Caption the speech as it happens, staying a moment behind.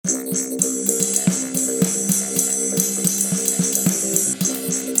Yes,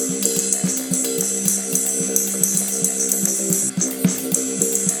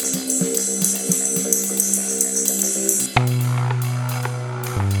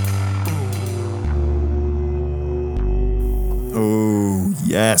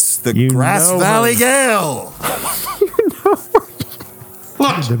 the Grass Valley Gale.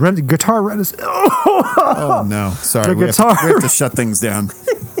 Look, the guitar renaissance. Oh no! Sorry, we have to shut things down.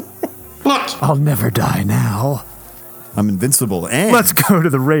 Look, I'll never die now. I'm invincible. And let's go to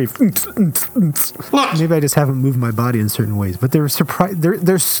the rave. Look, maybe I just haven't moved my body in certain ways, but they were surprised.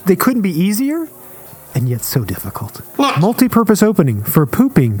 They couldn't be easier, and yet so difficult. Look, multi-purpose opening for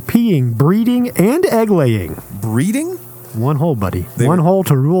pooping, peeing, breeding, and egg laying. Breeding? One hole, buddy. One hole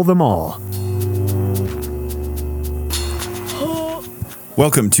to rule them all.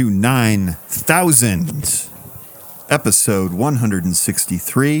 Welcome to 9000, episode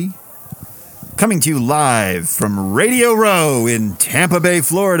 163. Coming to you live from Radio Row in Tampa Bay,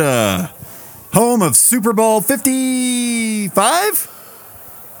 Florida. Home of Super Bowl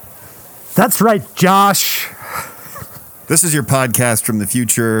 55? That's right, Josh. This is your podcast from the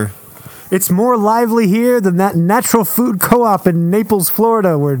future. It's more lively here than that natural food co-op in Naples,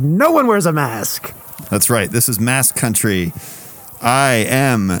 Florida, where no one wears a mask. That's right. This is Mask Country. I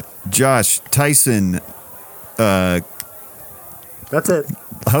am Josh Tyson. That's it.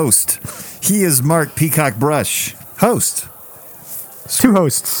 Host. He is Mark Peacock Brush. Host. Two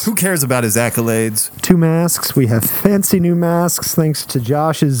hosts. Who cares about his accolades? Two masks. We have fancy new masks thanks to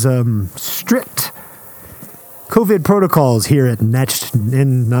Josh's strict COVID protocols here at Netched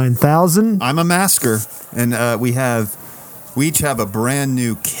N9000. I'm a masker, and we each have a brand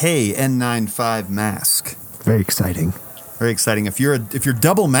new KN95 mask. Very exciting. Very exciting. If you're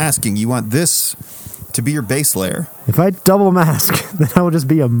double masking, you want this to be your base layer. If I double mask, then I will just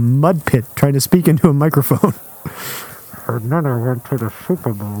be a mud pit trying to speak into a microphone. And then I went to the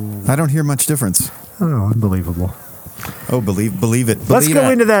Super Bowl. I don't hear much difference. Oh, unbelievable. Oh, believe it. Let's go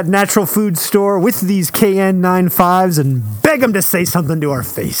into that natural food store with these KN95s and beg them to say something to our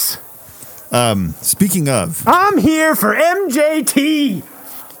face. Speaking of, I'm here for MJT.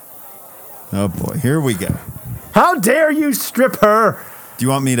 Oh boy, here we go. How dare you strip her? Do you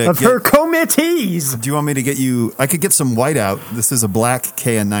want me to of her committees? Do you want me to get you? I could get some white out. This is a black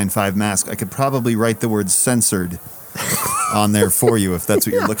KN95 mask. I could probably write the word censored on there for you if that's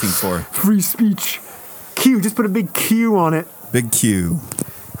what you're looking for. Free speech. Q, just put a big Q on it. Big Q.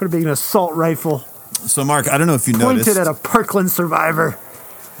 Put a big assault rifle. So, Mark, I don't know if you noticed. Pointed at a Parkland survivor.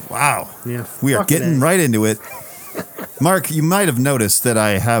 Wow. Yeah. We are getting right into it. Mark, you might have noticed that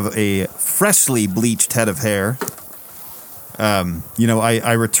I have a freshly bleached head of hair.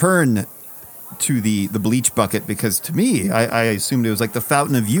 I return to the bleach bucket because to me, I assumed it was like the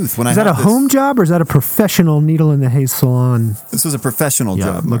fountain of youth. Is that a home job or is that a professional needle in the hay salon? This is a professional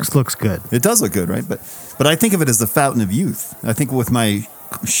job. Looks good. It does look good, right? But I think of it as the fountain of youth. I think with my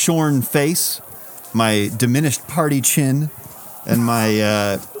shorn face, my diminished party chin, and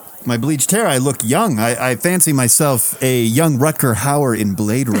my bleached hair, I look young. I fancy myself a young Rutger Hauer in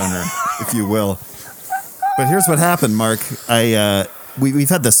Blade Runner, if you will. But here's what happened, Mark. We've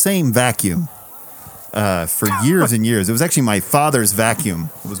had the same vacuum for years and years. It was actually my father's vacuum.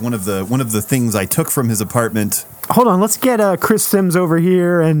 It was one of the things I took from his apartment. Hold on, let's get Chris Sims over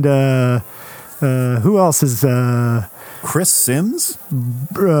here, and who else is Chris Sims?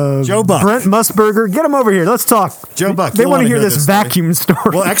 Joe Buck. Brent Musburger. Get him over here. Let's talk. Joe Buck. They want to hear this vacuum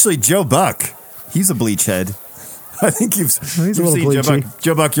story. Well, actually, Joe Buck, he's a bleach head. I think you've seen Joe Buck.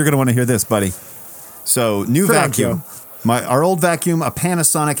 Joe Buck, you're going to want to hear this, buddy. So, new vacuum. Our old vacuum, a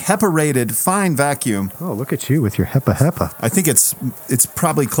Panasonic HEPA-rated fine vacuum. Oh, look at you with your HEPA. I think it's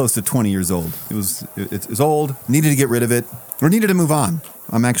probably close to 20 years old. It's old, needed to get rid of it, or needed to move on.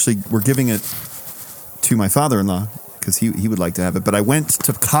 We're giving it to my father-in-law because he would like to have it. But I went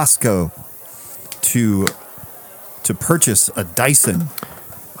to Costco to purchase a Dyson.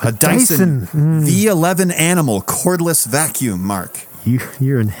 A Dyson V11 Animal cordless vacuum, Mark.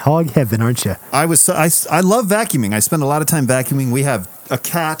 You're in hog heaven, aren't you? I love vacuuming. I spend a lot of time vacuuming. We have a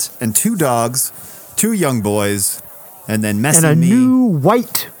cat and 2 dogs, 2 young boys, and then Messy and a me. new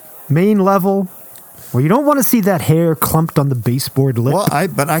white main level where you don't want to see that hair clumped on the baseboard lip. Well,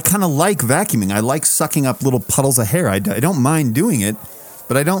 but I kind of like vacuuming. I like sucking up little puddles of hair. I don't mind doing it,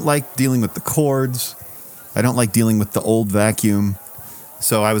 but I don't like dealing with the cords. I don't like dealing with the old vacuum.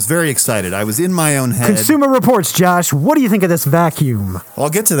 So I was very excited. I was in my own head. Consumer Reports, Josh. What do you think of this vacuum? Well,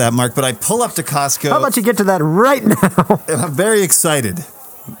 I'll get to that, Mark, but I pull up to Costco. How about you get to that right now? And I'm very excited.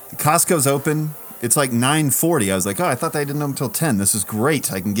 Costco's open. it's like 9:40. I was like, oh, I thought they didn't open until 10. This is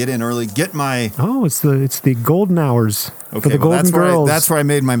great. I can get in early, get my... Oh, it's the golden hours for the well, golden girls. That's where I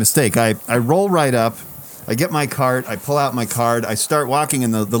made my mistake. I roll right up. I get my cart. I pull out my card. I start walking,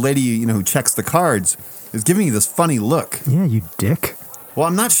 and the lady, who checks the cards is giving me this funny look. Yeah, you dick. Well,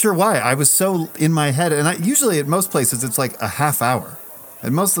 I'm not sure why. I was so in my head, and usually at most places it's like a half hour.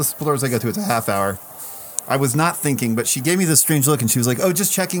 At most of the stores I go to, it's a half hour. I was not thinking, but she gave me this strange look, and she was like, oh,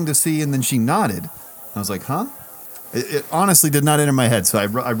 just checking to see, and then she nodded. I was like, huh? It honestly did not enter my head, so I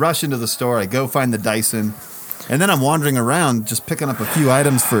rush into the store, I go find the Dyson, and then I'm wandering around just picking up a few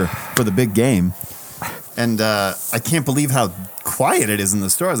items for the big game, and I can't believe how quiet it is in the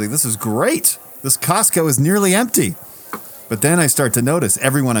store. I was like, this is great. This Costco is nearly empty. But then I start to notice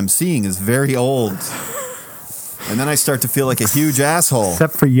everyone I'm seeing is very old. And then I start to feel like a huge asshole.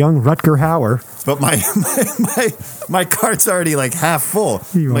 Except for young Rutger Hauer. But my cart's already like half full.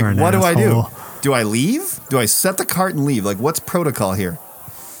 You like, are an what do I do? asshole. Do I leave? Do I set the cart and leave? Like, what's protocol here?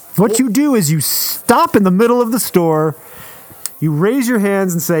 What you do is you stop in the middle of the store, you raise your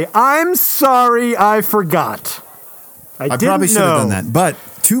hands and say, I'm sorry, I forgot. I probably should have done that. But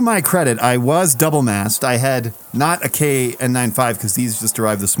to my credit, I was double masked. I had not a KN95 because these just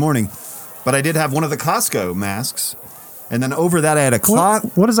arrived this morning, but I did have one of the Costco masks. And then over that, I had a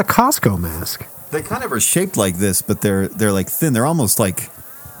cloth. What is a Costco mask? They kind of are shaped like this, but they're like thin. They're almost like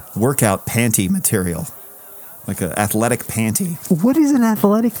workout panty material, like an athletic panty. What is an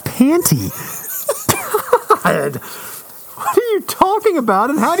athletic panty? God, what are you talking about,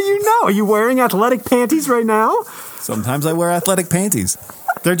 and how do you know? Are you wearing athletic panties right now? Sometimes I wear athletic panties.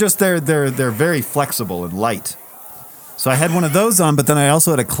 They're very flexible and light. So I had one of those on, but then I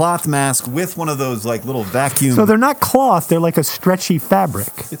also had a cloth mask with one of those like little vacuum. So they're not cloth; they're like a stretchy fabric.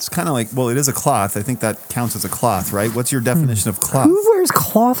 It's kind of like, well, it is a cloth. I think that counts as a cloth, right? What's your definition of cloth? Who wears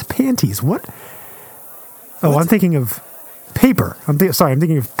cloth panties? What? Oh, I'm thinking of paper. I'm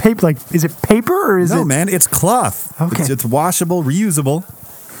thinking of paper. Like, is it paper or is it? No, man, it's cloth. Okay. It's washable, reusable.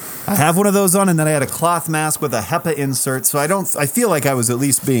 I have one of those on, and then I had a cloth mask with a HEPA insert, so I feel like I was at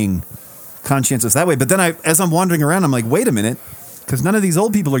least being conscientious that way. But then as I'm wandering around, I'm like, wait a minute, because none of these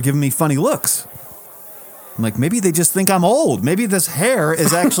old people are giving me funny looks. I'm like, maybe they just think I'm old. Maybe this hair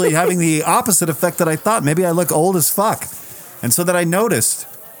is actually having the opposite effect that I thought. Maybe I look old as fuck. And so that I noticed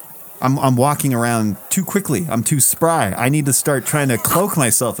I'm walking around too quickly. I'm too spry. I need to start trying to cloak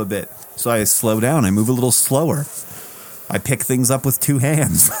myself a bit. So I slow down. I move a little slower. I pick things up with two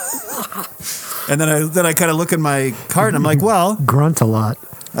hands. And then I kind of look in my cart and I'm like, well, grunt a lot.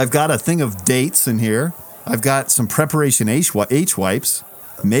 I've got a thing of dates in here. I've got some preparation H wipes.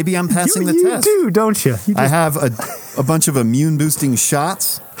 Maybe I'm passing the test. You do, don't you? I have a bunch of immune boosting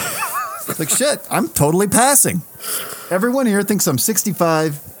shots. It's like, shit, I'm totally passing. Everyone here thinks I'm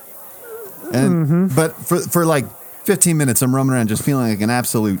 65. And but for like 15 minutes, I'm roaming around just feeling like an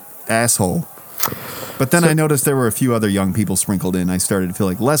absolute asshole. But then I noticed there were a few other young people sprinkled in. I started to feel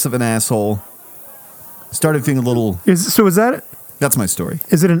like less of an asshole. Started feeling a little... That's my story.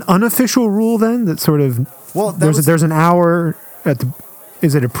 Is it an unofficial rule then that sort of... Well, there's an hour at the...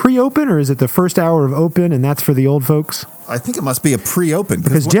 Is it a pre-open or is it the first hour of open and that's for the old folks? I think it must be a pre-open.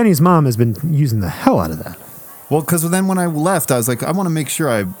 Because Jenny's mom has been using the hell out of that. Well, because then when I left, I was like, I want to make sure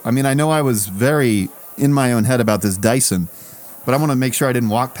I mean, I know I was very in my own head about this Dyson, but I want to make sure I didn't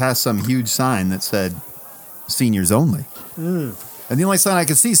walk past some huge sign that said seniors only. And the only sign I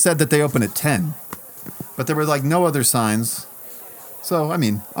could see said that they open at 10. But there were like no other signs. So, I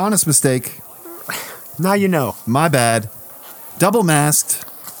mean, honest mistake. Now you know. My bad. Double masked.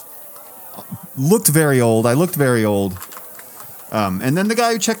 Looked very old. I looked very old. And then the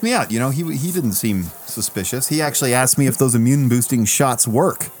guy who checked me out, he didn't seem suspicious. He actually asked me if those immune boosting shots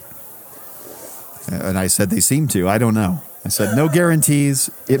work. And I said they seem to. I don't know. I said no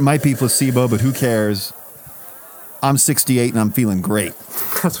guarantees. It might be placebo, but who cares? I'm 68 and I'm feeling great.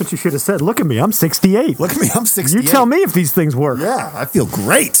 That's what you should have said. Look at me. I'm 68. Look at me. I'm 68. You tell me if these things work. Yeah, I feel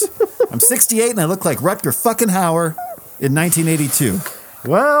great. I'm 68 and I look like Rutger fucking Hauer in 1982.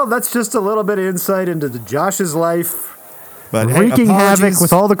 Well, that's just a little bit of insight into Josh's life. But wreaking havoc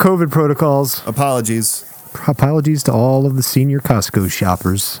with all the COVID protocols. Apologies to all of the senior Costco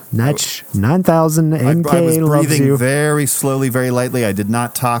shoppers. Natch 9000 NK I was loves breathing you. very slowly, very lightly. I did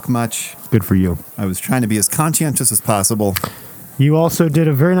not talk much. Good for you. I was trying to be as conscientious as possible. You also did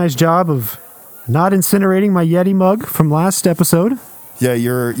a very nice job of not incinerating my Yeti mug from last episode. Yeah,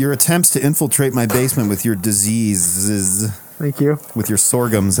 your attempts to infiltrate my basement with your diseases, thank you, with your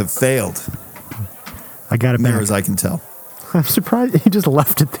sorghums have failed. I got it back. Near as I can tell. I'm surprised he just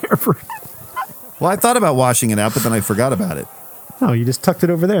left it there for... Well, I thought about washing it out, but then I forgot about it. Oh, you just tucked it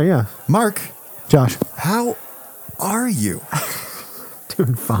over there, yeah. Mark, Josh. How are you?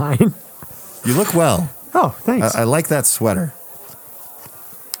 Doing fine. You look well. Oh, thanks. I like that sweater.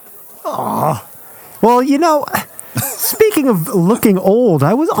 Aw. Well, you know, speaking of looking old,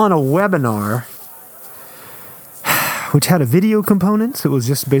 I was on a webinar which had a video component. So it was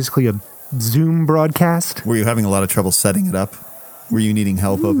just basically a Zoom broadcast. Were you having a lot of trouble setting it up? Were you needing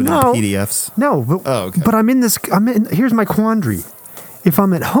help opening PDFs? No, but, okay. But here's my quandary. If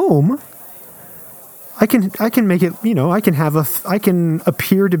I'm at home, I can make it, you know, I can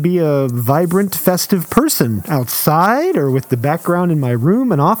appear to be a vibrant, festive person outside or with the background in my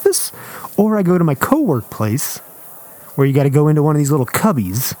room and office, or I go to my co-work place where you got to go into one of these little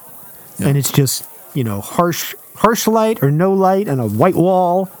cubbies and it's just, you know, harsh light or no light and a white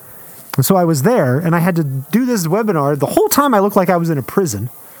wall. And so I was there and I had to do this webinar. The whole time I looked like I was in a prison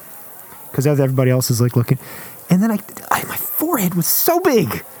because everybody else is like looking. And then my forehead was so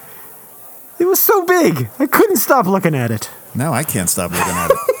big. It was so big. I couldn't stop looking at it. No, I can't stop looking at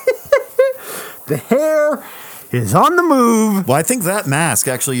it. The hair is on the move. Well, I think that mask,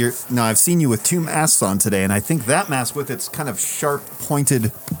 actually, I've seen you with 2 masks on today, and I think that mask with its kind of sharp,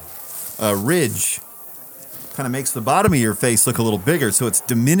 pointed ridge kind of makes the bottom of your face look a little bigger, so it's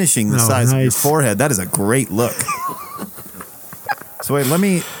diminishing the size of your forehead. That is a great look. So wait,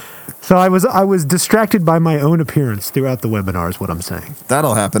 So I was distracted by my own appearance throughout the webinar is what I'm saying.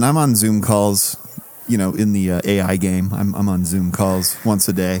 That'll happen. I'm on Zoom calls, you know, in the AI game. I'm on Zoom calls once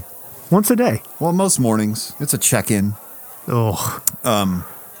a day. Once a day? Well, most mornings. It's a check-in. Oh.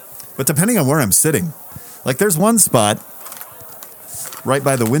 But depending on where I'm sitting. Like there's one spot right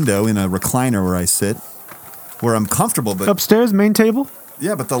by the window in a recliner where I sit where I'm comfortable. But upstairs, main table?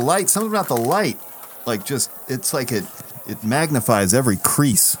 Yeah, but the light, something about the light, like just, it's like it magnifies every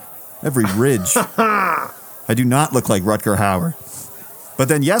crease. Every ridge. I do not look like Rutger Hauer. But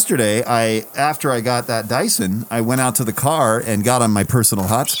then yesterday, after I got that Dyson, I went out to the car and got on my personal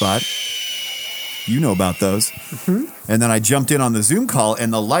hotspot. You know about those. Mm-hmm. And then I jumped in on the Zoom call,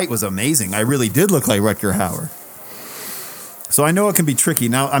 and the light was amazing. I really did look like Rutger Hauer. So I know it can be tricky.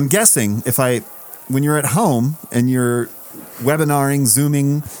 Now, I'm guessing when you're at home and you're webinaring,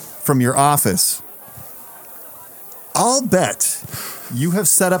 Zooming from your office, I'll bet you have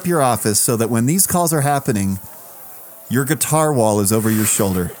set up your office so that when these calls are happening, your guitar wall is over your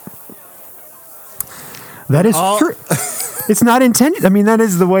shoulder. That is true. It's not intended. I mean, that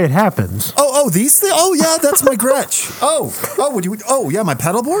is the way it happens. These things. Oh, yeah, that's my Gretsch. My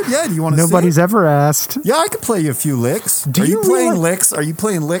pedal board. Yeah, do you want to? Nobody's ever asked. Yeah, I could play you a few licks. Are you playing licks? Are you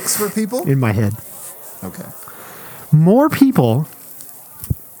playing licks for people? In my head. Okay. More people,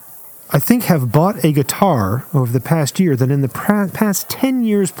 I think, have bought a guitar over the past year than in the past 10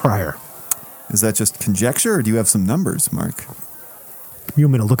 years prior. Is that just conjecture, or do you have some numbers, Mark? You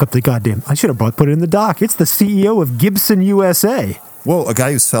want me to look up the goddamn... I should have put it in the doc. It's the CEO of Gibson USA. Whoa, a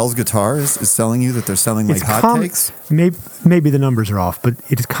guy who sells guitars is telling you that they're selling like hotcakes? Maybe the numbers are off, but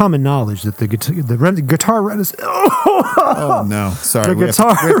it is common knowledge that the guitar renaissance... Oh, no. Sorry, we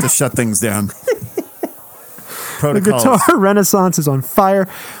have to shut things down. Protocols. The guitar renaissance is on fire.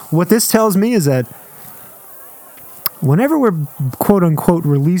 What this tells me is that whenever we're quote-unquote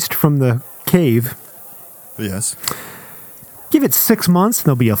released from the cave... Yes. Give it 6 months,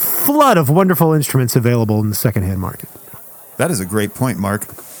 there'll be a flood of wonderful instruments available in the secondhand market. That is a great point, Mark.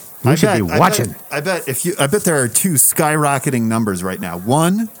 We should be watching. I bet there are 2 skyrocketing numbers right now.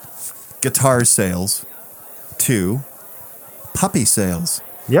 1, guitar sales. 2, puppy sales.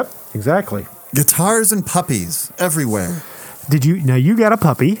 Yep, exactly. Guitars and puppies everywhere. Now you got a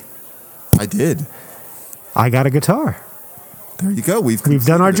puppy. I did. I got a guitar. There you go. We've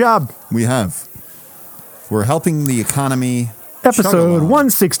done our job. We have. We're helping the economy. Episode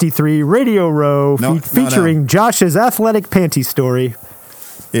 163, Radio Row, featuring Josh's athletic panty story.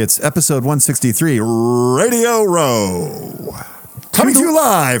 It's episode 163, Radio Row. Coming to you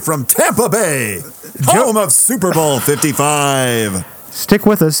live from Tampa Bay, home of Super Bowl 55. Stick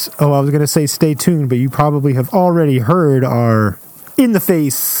with us. Oh, I was going to say stay tuned, but you probably have already heard our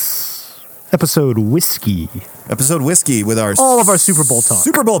in-the-face episode Whiskey. Episode Whiskey with all of our Super Bowl talk.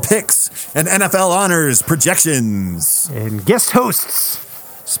 Super Bowl picks and NFL honors projections. And guest hosts.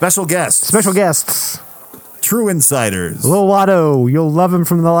 Special guests. True insiders. Lil Watto, you'll love him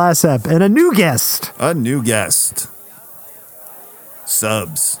from the last ep. And a new guest.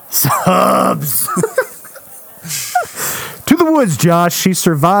 Subs. To the woods, Josh. She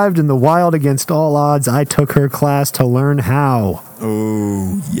survived in the wild against all odds. I took her class to learn how.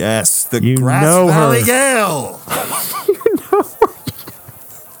 Oh, yes. The you Grass know Valley her. Gale. You know her.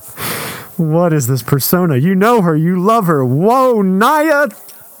 What is this persona? You know her. You love her. Whoa, Nia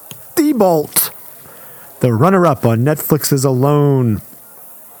Thibault. The runner-up on Netflix's Alone.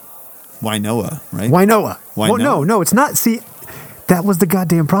 Wainoa, right? Wainoa. Well, Wainoa. no, it's not. See, that was the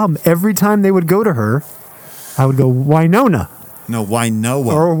goddamn problem. Every time they would go to her, I would go Winona No, Wainoa.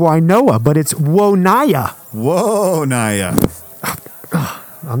 or Wainoa, but it's Wonaya. Whoa, Naya.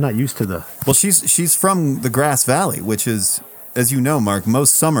 I'm not used to the... Well, she's from the Grass Valley, which is, as you know, Mark,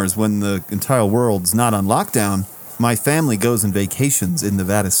 most summers when the entire world's not on lockdown, my family goes and vacations in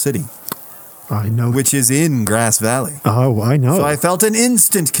Nevada City, I know. which is in Grass Valley. Oh, I know. So I felt an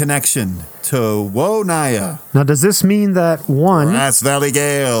instant connection to Whoa Naya, Now, does this mean that one... Grass Valley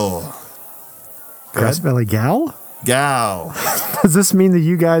Gale. Go Grass ahead. Valley Gal? Gal. Does this mean that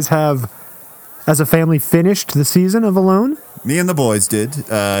you guys have, as a family, finished the season of Alone? Me and the boys did.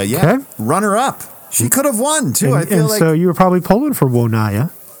 Yeah. Okay. Runner up. She could have won, too. I And, feel and like so you were probably pulling for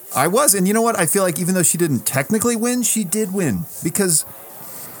Wonaya. I was. And you know what? I feel like even though she didn't technically win, she did win because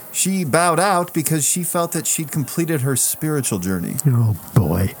she bowed out because she felt that she'd completed her spiritual journey. Oh,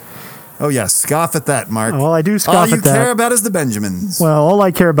 boy. Oh, yeah. Scoff at that, Mark. Well, I do scoff All you at that. care about is the Benjamins. Well, all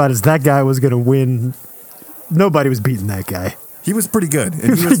I care about is that guy was going to win. Nobody was beating that guy. He was pretty good.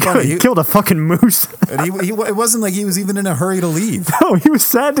 And he was funny. He killed a fucking moose. And it wasn't like he was even in a hurry to leave. No, he was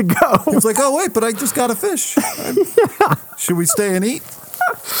sad to He go. was like, oh, wait, but I just got a fish. Should we stay and eat?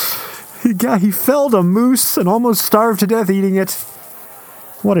 He felled a moose and almost starved to death eating it.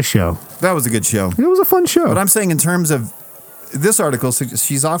 What a show. That was a good show. It was a fun show. But I'm saying in terms of this article,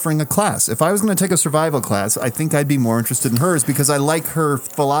 she's offering a class. If I was going to take a survival class, I think I'd be more interested in hers because I like her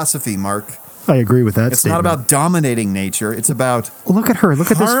philosophy, Mark. I agree with that It's statement. not about dominating nature. It's about Look at her. Look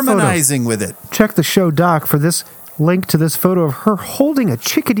at this photo. harmonizing with it. Check the show doc for this link to this photo of her holding a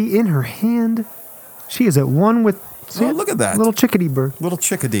chickadee in her hand. She is at one with... See Oh, it? look at that. Little chickadee bird. Little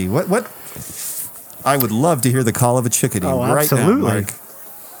chickadee. What? I would love to hear the call of a chickadee Oh, right now, absolutely. Mark.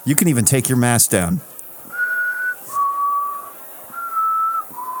 You can even take your mask down.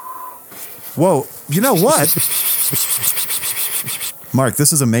 Whoa. You know what? Mark,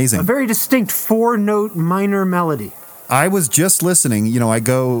 this is amazing. A very distinct four-note minor melody. I was just listening. You know, I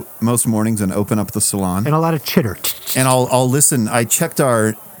go most mornings and open up the salon, And a lot of chitter. and I'll listen. I checked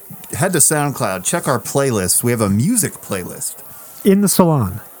head to SoundCloud, check our playlist. We have a music playlist. In the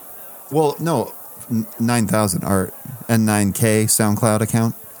salon. Well, no, 9,000, our N9K SoundCloud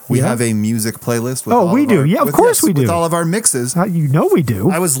account. We Yeah. have a music playlist. With Oh, all we of do. our- Yeah, of with- course we With do. all of our mixes. You know we do.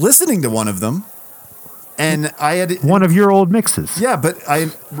 I was listening to one of them, and I had One of your old mixes. Yeah, but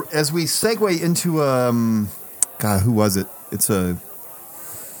as we segue into God, who was it? I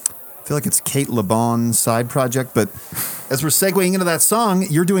feel like it's Kate LeBon's side project, but as we're segueing into that song,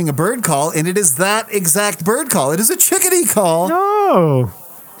 you're doing a bird call, and it is that exact bird call. It is a chickadee call. No.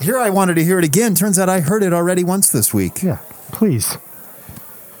 Here I wanted to hear it again. Turns out I heard it already once this week. Yeah, please.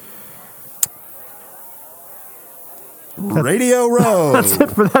 Radio Row. That's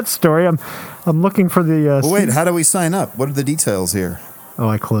it for that story. I'm looking for the... Well, wait, how do we sign up? What are the details here? Oh,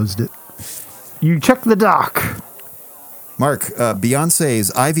 I closed it. You check the doc. Mark,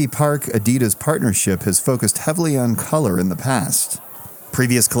 Beyonce's Ivy Park Adidas partnership has focused heavily on color in the past.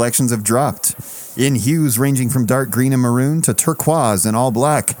 Previous collections have dropped in hues ranging from dark green and maroon to turquoise and all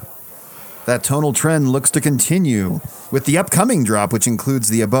black. That tonal trend looks to continue with the upcoming drop, which includes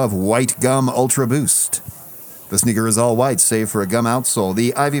the above white gum Ultra Boost. The sneaker is all white, save for a gum outsole.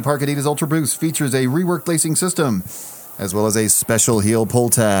 The Ivy Park Adidas Ultra Boost features a reworked lacing system, as well as a special heel pull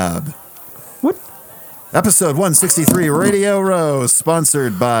tab. What? Episode 163, Radio Row,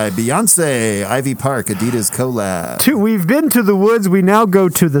 sponsored by Beyonce, Ivy Park, Adidas collab. We've been to the woods. We now go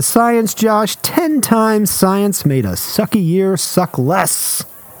to the science, Josh. 10 times science made a sucky year suck less.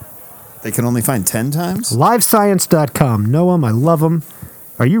 They can only find 10 times? Livescience.com. Know them. I love them.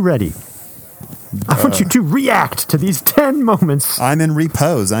 Are you ready? I want you to react to these 10 moments. I'm in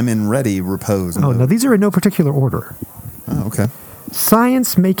repose. I'm in ready repose. Oh, no, these are in no particular order. Oh, okay.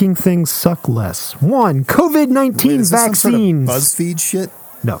 Science making things suck less. 1, COVID-19 Wait, is this some sort of vaccines. BuzzFeed shit?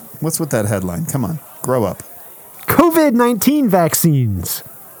 No. What's with that headline? Come on, grow up. COVID-19 vaccines.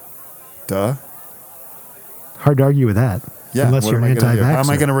 Duh. Hard to argue with that. Yeah. Unless what you're am I gonna do? anti-vaxxer. How am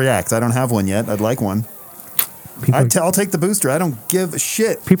I going to react? I don't have one yet. I'd like one. People, I'll take the booster. I don't give a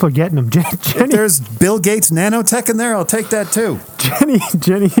shit. people are getting them. If Jenny, there's Bill Gates nanotech in there, I'll take that too.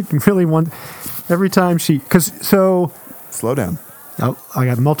 Jenny really wants every time she Slow down. Oh, I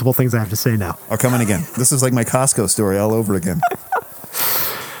got multiple things I have to say now. I'll come in again. This is like my Costco story all over again.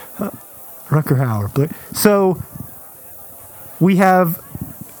 Rucker Hauer. So we have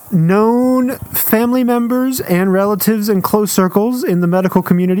known family members and relatives and close circles in the medical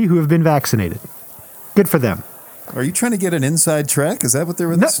community who have been vaccinated. Good for them. Are you trying to get an inside track? Is that what they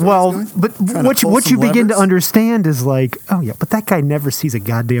were? No, well, doing? but what you begin to understand is like, oh yeah, but that guy never sees a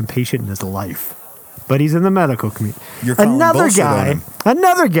goddamn patient in his life. But he's in the medical community. You're calling bullshit on him.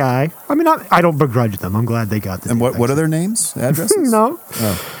 Another guy. I mean, I don't begrudge them. I'm glad they got this. And what are their names? Addresses? No.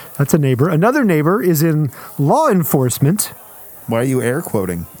 Oh. That's a neighbor. Another neighbor is in law enforcement. Why are you air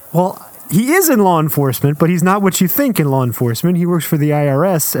quoting? Well, he is in law enforcement, but he's not what you think in law enforcement. He works for the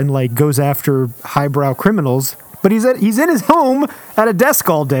IRS and like goes after highbrow criminals. But he's in his home at a desk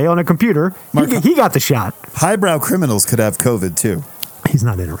all day on a computer. He got the shot. Highbrow criminals could have COVID too. He's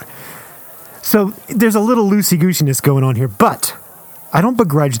not in it. So there's a little loosey-goosiness going on here, but I don't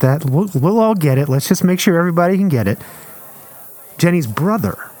begrudge that. We'll all get it. Let's just make sure everybody can get it. Jenny's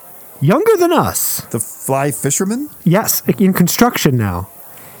brother, younger than us. The fly fisherman? Yes, in construction now.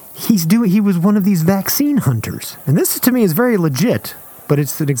 He was one of these vaccine hunters. And this to me is very legit, but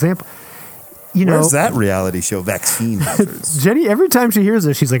it's an example. Where's that reality show, Vaccine Hunters? Jenny, every time she hears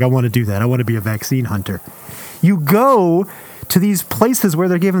this, she's like, I want to do that. I want to be a vaccine hunter. You go to these places where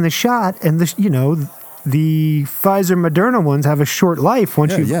they're given the shot, and the Pfizer Moderna ones have a short life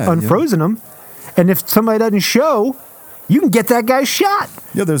once you've unfrozen them. And if somebody doesn't show, you can get that guy's shot.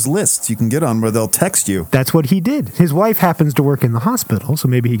 Yeah, there's lists you can get on where they'll text you. That's what he did. His wife happens to work in the hospital, so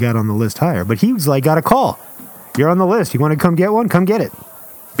maybe he got on the list higher. But he was like, got a call. You're on the list. You want to come get one? Come get it.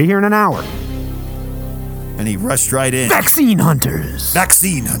 Be here in an hour. And he rushed right in. Vaccine Hunters.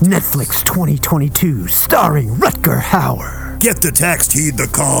 Vaccine Hunters. Netflix 2022, starring Rutger Hauer. Get the text, heed the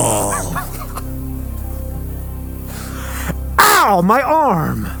call. Ow, my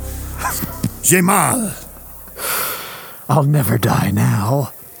arm. J'ai mal. I'll never die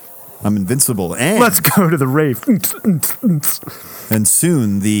now. I'm invincible. And let's go to the rave. And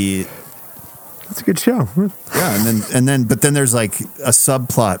soon That's a good show. Yeah, but then there's like a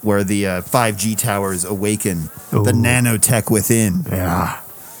subplot where the 5G towers awaken the nanotech within. Yeah.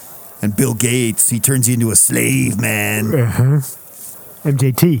 And Bill Gates, he turns you into a slave, man.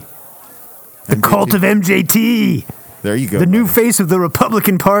 MJT. The cult of MJT. There you go. The new face of the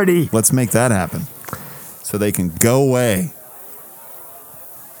Republican Party. Let's make that happen. So they can go away.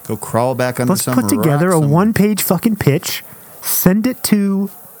 Go crawl back under some rock. Let's put together a one-page fucking pitch. Send it to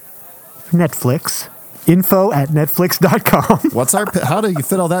Netflix. info@netflix.com. How do you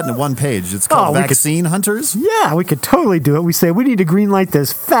fit all that into one page? It's called Vaccine Hunters? Yeah, we could totally do it. We say we need to greenlight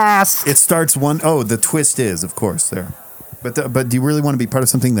this fast. It starts the twist is, of course, there. But do you really want to be part of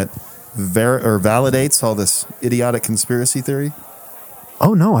something that validates all this idiotic conspiracy theory?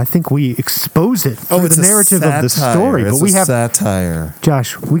 Oh no, I think we expose it through the narrative of the story. But we have satire.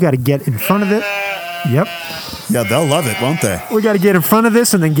 Josh, we got to get in front of it. Yep. Yeah, they'll love it, won't they? We got to get in front of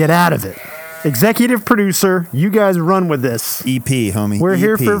this and then get out of it. Executive producer, you guys run with this. EP, homie. We're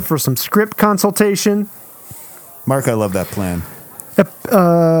here for some script consultation. Mark, I love that plan.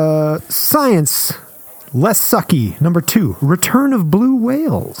 Science, less sucky. Number 2, return of blue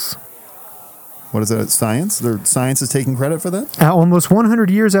whales. What is that? Science? Science is taking credit for that? Almost 100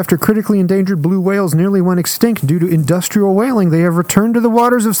 years after critically endangered blue whales nearly went extinct due to industrial whaling, they have returned to the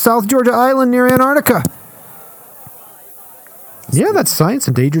waters of South Georgia Island near Antarctica. That's science,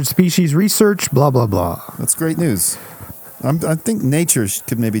 endangered species research, blah, blah, blah. That's great news. I think nature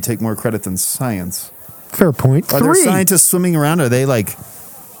could maybe take more credit than science. Fair point. Are there scientists swimming around? Are they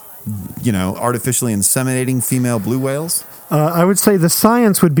artificially inseminating female blue whales? I would say the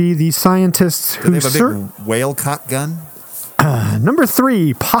science would be the scientists who... Do they have a big whale cock gun? Number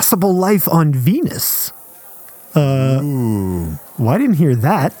 3, possible life on Venus. Ooh. Well, I didn't hear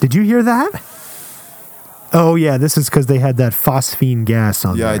that. Did you hear that? Oh, yeah, this is because they had that phosphine gas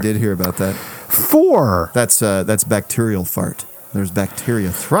on there. Yeah, I did hear about that. 4. That's bacterial fart. There's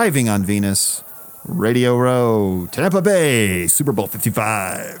bacteria thriving on Venus. Radio Row, Tampa Bay, Super Bowl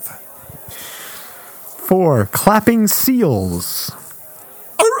 55. 4, clapping seals.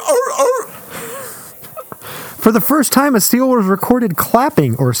 For the first time, a seal was recorded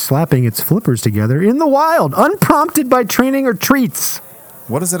clapping or slapping its flippers together in the wild, unprompted by training or treats.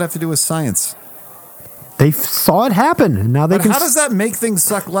 What does that have to do with science? They saw it happen, and now they can... How does that make things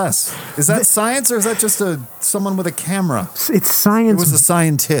suck less? Is that science, or is that just someone with a camera? It's science. It was a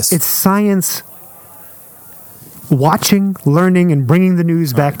scientist. It's science watching, learning, and bringing the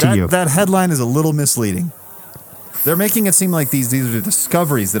news back to you. That headline is a little misleading. They're making it seem like these are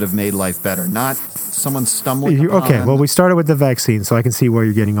discoveries that have made life better, not someone stumbling upon. Okay, well, we started with the vaccine, so I can see where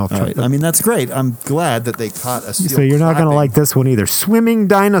you're getting off track. Right. I mean, that's great. I'm glad that they caught a seal. So you're not going to like this one either. Swimming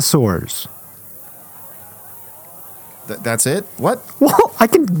dinosaurs. That's it? What? Well, I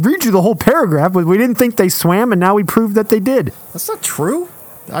can read you the whole paragraph, but we didn't think they swam, and now we proved that they did. That's not true.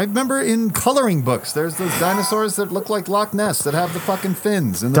 I remember in coloring books, there's those dinosaurs that look like Loch Ness that have the fucking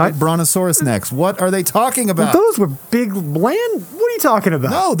fins and the big brontosaurus necks. What are they talking about? Those were big land. What are you talking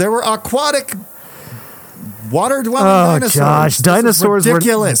about? No, they were aquatic, water-dwelling Oh, dinosaurs. Josh,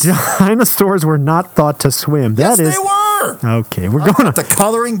 Ridiculous. Dinosaurs were not thought to swim. Yes, That is they were. okay. We're I've going got to the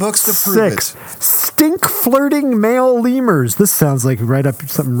coloring books to prove 6. it. Stink flirting male lemurs. This sounds like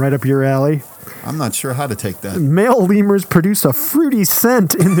something right up your alley. I'm not sure how to take that. Male lemurs produce a fruity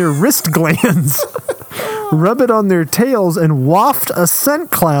scent in their wrist glands, rub it on their tails, and waft a scent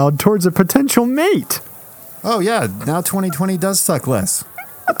cloud towards a potential mate. Oh, yeah. Now 2020 does suck less.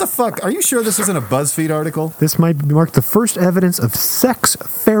 What the fuck? Are you sure this isn't a BuzzFeed article? This might mark the first evidence of sex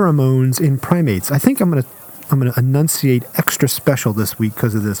pheromones in primates. I think I'm gonna enunciate extra special this week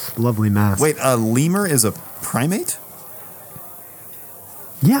because of this lovely mask. Wait, a lemur is a primate?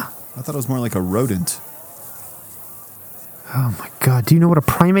 Yeah. I thought it was more like a rodent. Oh my God. Do you know what a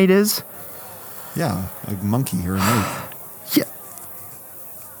primate is? Yeah, a monkey or an ape. Yeah.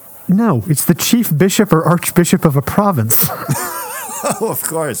 No, it's the chief bishop or archbishop of a province. Oh, of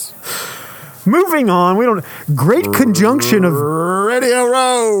course. Moving on, great conjunction of Radio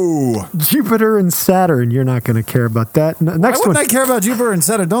Row. Jupiter and Saturn. You're not going to care about that. Why Next wouldn't one. I care about Jupiter and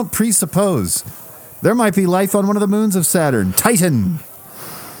Saturn? Don't presuppose. There might be life on one of the moons of Saturn. Titan.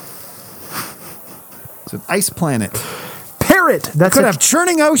 It's an ice planet. Parrot. That's Could have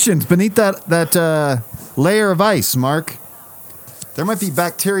churning oceans beneath that layer of ice, Mark. There might be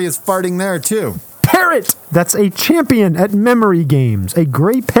bacteria farting there, too. Parrot. That's a champion at memory games. A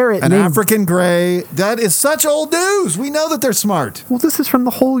gray parrot. An named... African gray. That is such old news. We know that they're smart. Well, this is from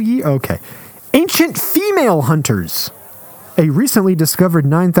the whole year. Okay. Ancient female hunters. A recently discovered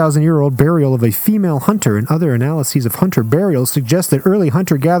 9,000-year-old burial of a female hunter and other analyses of hunter burials suggest that early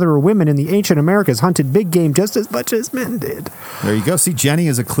hunter-gatherer women in the ancient Americas hunted big game just as much as men did. There you go. See, Jenny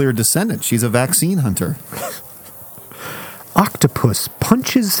is a clear descendant. She's a vaccine hunter. Octopus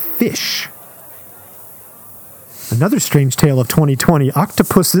punches fish. Another strange tale of 2020.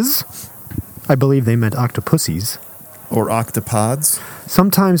 Octopuses, I believe they meant octopussies, Or octopods.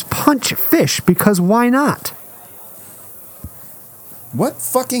 sometimes punch fish because why not? What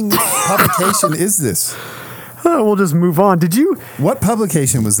fucking publication is this? Oh, we'll just move on. Did you? What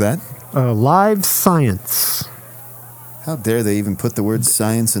publication was that? Live Science. How dare they even put the word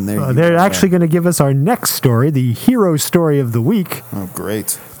science in there? They're actually going to give us our next story, the hero story of the week. Oh,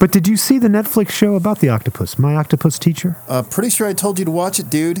 great. But did you see the Netflix show about the octopus, My Octopus Teacher? Pretty sure I told you to watch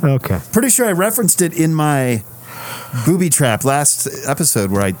it, dude. Okay. Pretty sure I referenced it in my booby trap last episode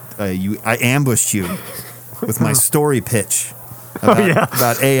where I ambushed you with my story pitch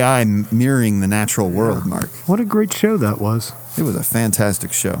about AI mirroring the natural world, Mark. What a great show that was. It was a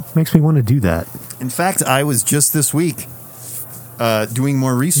fantastic show. Makes me want to do that. In fact, I was just this week doing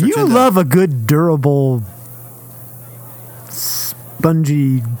more research. You love a good, durable,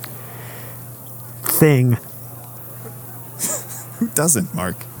 spongy thing. Who doesn't,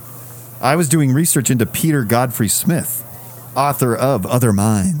 Mark? I was doing research into Peter Godfrey Smith, author of Other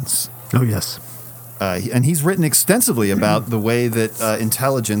Minds. Oh, yes. And he's written extensively about the way that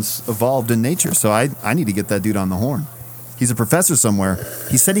intelligence evolved in nature. So I need to get that dude on the horn. He's a professor somewhere.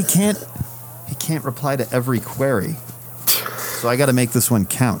 He said he can't reply to every query. So I got to make this one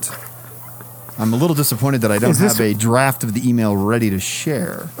count. I'm a little disappointed that I don't have a draft of the email ready to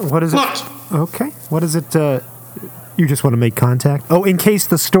share. What is it? Okay. What is it? You just want to make contact? Oh, in case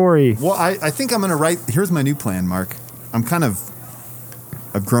the story. Well, I think I'm going to write. Here's my new plan, Mark.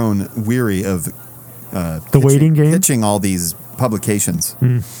 I've grown weary of waiting game? pitching all these publications.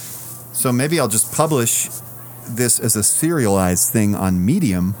 So maybe I'll just publish this as a serialized thing on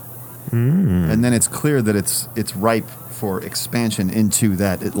Medium, and then it's clear that it's ripe for expansion into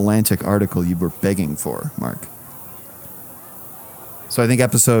that Atlantic article you were begging for, Mark. So I think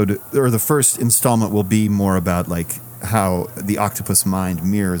the first installment will be more about like how the octopus mind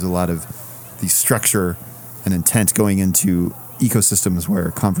mirrors a lot of the structure and intent going into ecosystems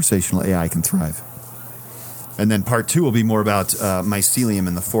where conversational AI can thrive. And then part 2 will be more about mycelium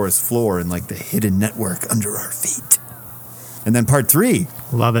and the forest floor and like the hidden network under our feet. And then part 3.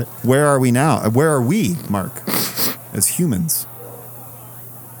 Love it. Where are we now? Where are we, Mark, as humans?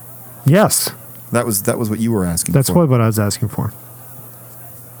 Yes. That was what you were asking That's for. what I was asking for.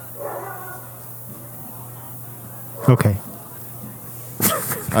 Okay.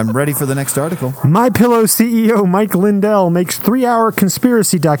 I'm ready for the next article. MyPillow CEO Mike Lindell makes 3-hour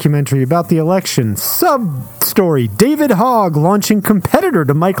conspiracy documentary about the election. Sub-story, David Hogg launching competitor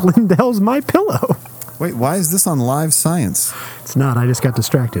to Mike Lindell's MyPillow. Wait, why is this on Live Science? It's not. I just got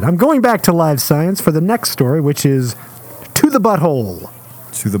distracted. I'm going back to Live Science for the next story, which is To the Butthole.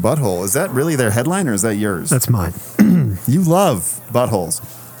 To the butthole. Is that really their headline or is that yours? That's mine. You love buttholes.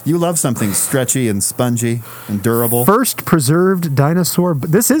 You love something stretchy and spongy and durable. First preserved dinosaur.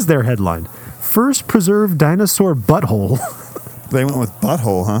 This is their headline. First preserved dinosaur butthole They went with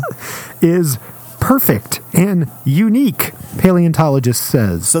butthole, huh? is perfect and unique, paleontologist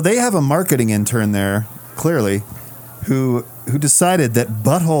says. So they have a marketing intern there, clearly, who decided that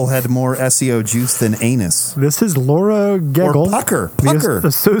butthole had more SEO juice than anus. This is Laura Gegel, Or pucker. the Pucker.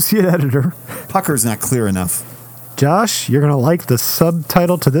 associate editor. Pucker's not clear enough. Josh, you're going to like the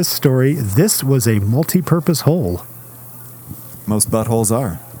subtitle to this story. This was a multi-purpose hole. Most buttholes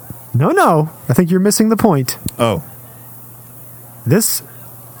are. No. I think you're missing the point. Oh. This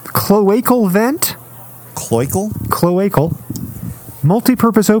cloacal vent, Cloacal?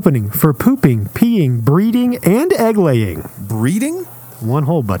 multi-purpose opening for pooping, peeing, breeding, and egg laying. Breeding? One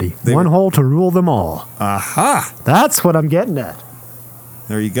hole, buddy. They One were- hole to rule them all. Aha! That's what I'm getting at.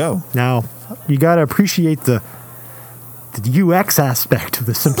 There you go. Now, you got to appreciate the UX aspect,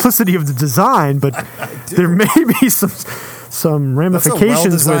 the simplicity of the design, but there may be some That's a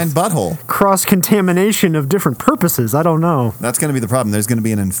ramifications well-designed with butthole. cross-contamination of different purposes. I don't know. That's going to be the problem. There's going to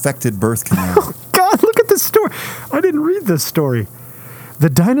be an infected birth canal. God, look at this story. I didn't read this story. The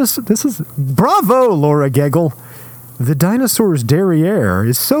dinosaur. This is bravo, Laura Gegel. The dinosaur's derriere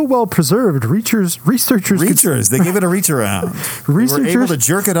is so well preserved. Researchers. Reachers. They gave it a reach around. They were able Researchers- to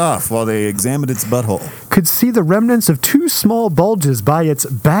jerk it off while they examined its butthole. Could see the remnants of two small bulges by its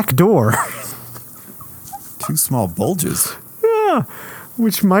back door, Two small bulges.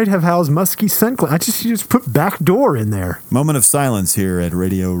 which might have housed musky scent glands. You just put back door in there Moment of silence here at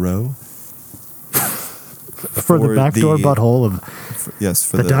Radio Row. for the back door butthole of. Yes,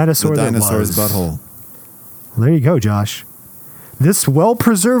 for The dinosaur the that dinosaur's was. butthole. There you go, Josh. This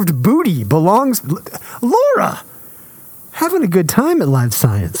well-preserved booty belongs. Laura, having a good time at Live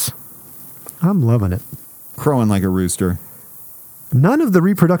Science. I'm loving it. Crowing like a rooster. None of the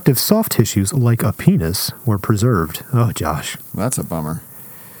reproductive soft tissues, like a penis, were preserved. Oh, Josh. That's a bummer.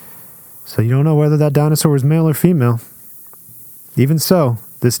 So you don't know whether that dinosaur was male or female. Even so,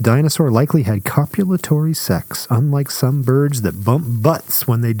 this dinosaur likely had copulatory sex, unlike some birds that bump butts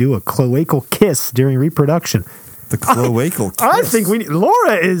when they do a cloacal kiss during reproduction. The cloacal kiss. I think we need.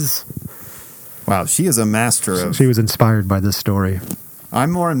 Laura is. Wow, she is a master of. She was inspired by this story.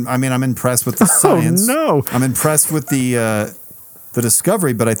 I'm impressed with the science. no. I'm impressed with the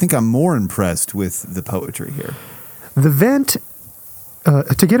discovery, but I think I'm more impressed with the poetry here. The vent,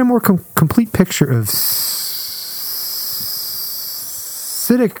 to get a more complete picture of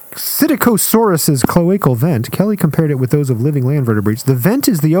Psittacosaurus's cloacal vent, Kelly compared it with those of living land vertebrates. The vent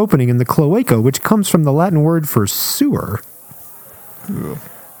is the opening in the cloaca, which comes from the Latin word for sewer. Ooh.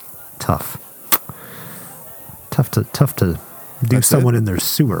 Tough to do That's someone it? in their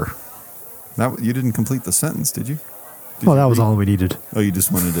sewer. You didn't complete the sentence, did you? Well, that was all we needed. Oh, you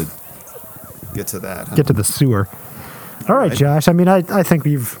just wanted to get to that, huh? Get to the sewer. All right, Josh. I mean, I think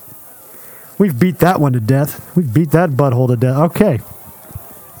we've beat that one to death. We've beat that butthole to death. Okay.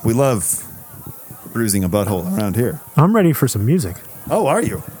 We love bruising a butthole around here. I'm ready for some music. Oh, are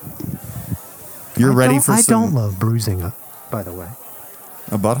you? You're ready for I some... don't love bruising, by the way.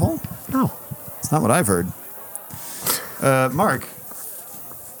 A butthole? No. It's not what I've heard. Mark,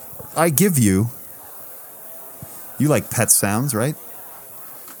 I give you... You like pet sounds, right?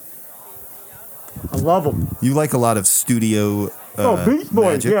 I love them. You like a lot of studio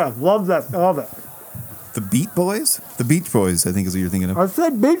magic. Love that. Love it. The Beat Boys? The Beach Boys, I think is what you're thinking of. I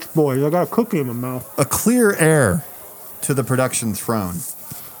said Beach Boys. I got a cookie in my mouth. A clear heir to the production throne.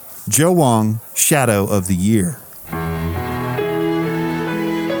 Joe Wong, Shadow of the Year.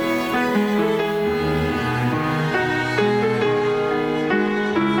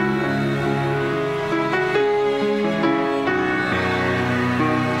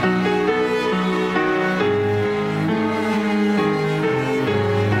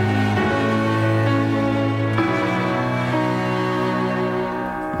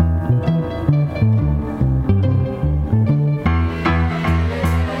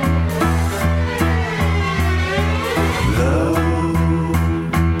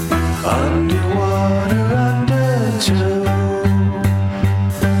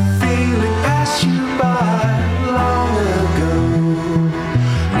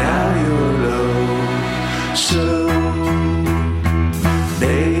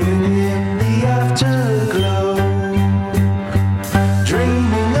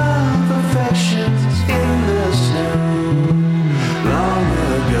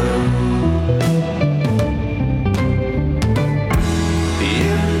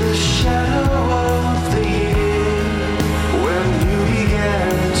 Shadow of the year, when you began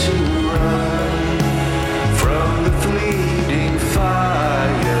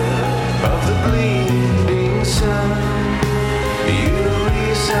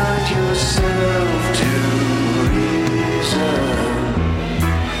yourself to reason.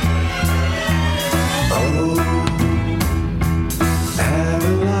 Oh,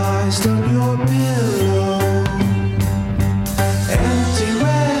 paralyzed on your pillow. Empty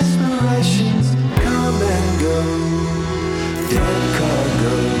respirations come and go. Dead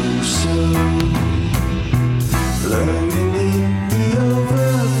cargo soon. Lurking in the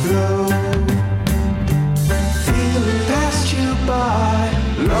overflow. Feeling passed you by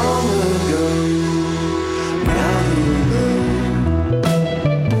long ago. Now you know.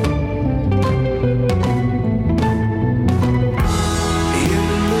 In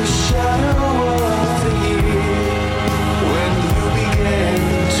the shadow of the year, when you began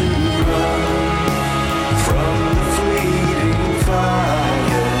to run from the fleeting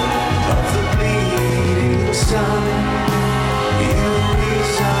fire of the bleeding sun, you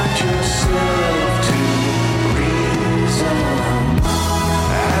resigned yourself to reason.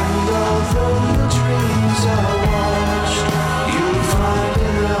 And although your dreams are washed, you'll find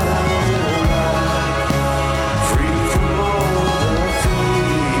another life, free from all the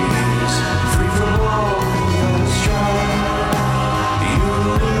fears, free from all your strife. You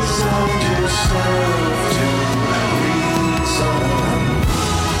resigned yourself to reason.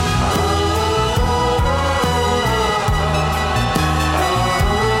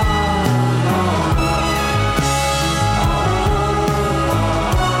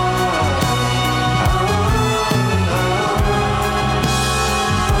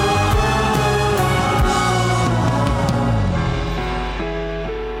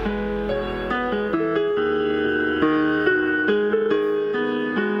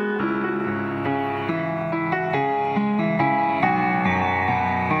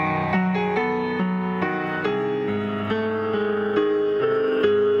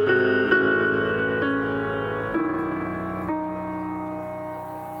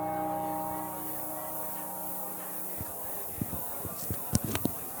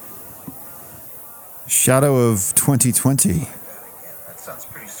 Shadow of 2020. That sounds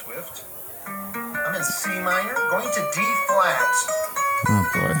pretty swift. I'm in C minor, going to D flat. Oh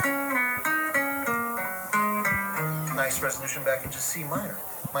boy. Nice resolution back into C minor.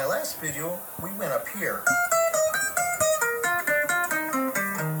 My last video, we went up here.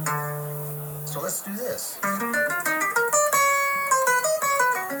 So let's do this.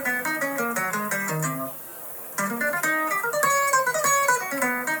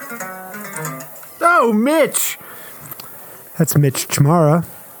 Oh, Mitch! That's Mitch Chamara,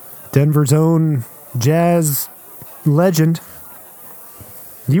 Denver's own jazz legend.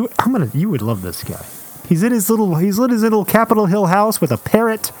 You would love this guy. He's in his little Capitol Hill house with a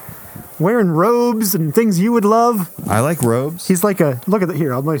parrot, wearing robes and things you would love. I like robes. He's like a look at the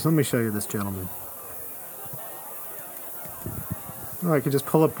here. Let me show you this gentleman. Oh, I could just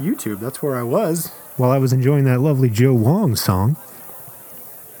pull up YouTube. That's where I was while I was enjoying that lovely Joe Wong song.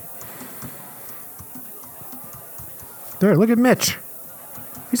 There, look at Mitch.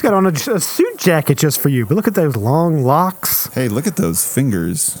 He's got on a suit jacket just for you. But look at those long locks. Hey, look at those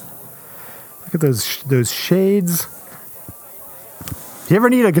fingers. Look at those shades. You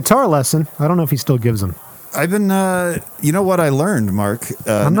ever need a guitar lesson? I don't know if he still gives them. I've been, you know what I learned, Mark?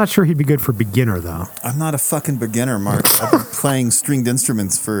 I'm not sure he'd be good for beginner, though. I'm not a fucking beginner, Mark. I've been playing stringed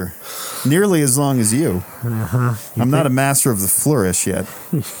instruments for nearly as long as you. Uh-huh. I'm not a master of the flourish yet.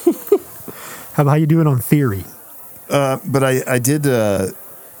 How you doing on theory? But I did, I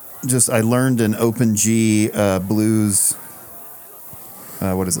learned an open G blues.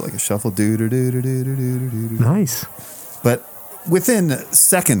 What is it, like a shuffle? Nice. But within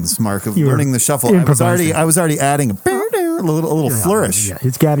seconds, Mark, of You were learning the shuffle, improvising. I was already adding a little flourish. Yeah,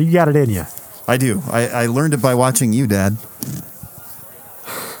 you got it in you. I do. I learned it by watching you, Dad.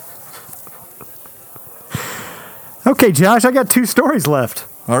 Okay, Josh, I got 2 stories left.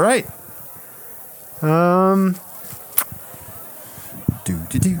 All right. I'm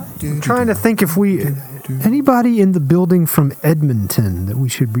trying to think if anybody in the building from Edmonton that we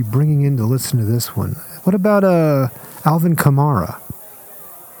should be bringing in to listen to this one. What about Alvin Kamara?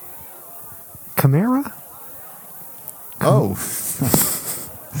 Kamara? Oh.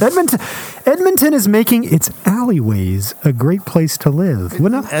 Edmonton is making its alleyways a great place to live.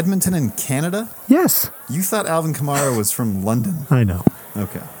 Isn't Edmonton in Canada? Yes. You thought Alvin Kamara was from London. I know.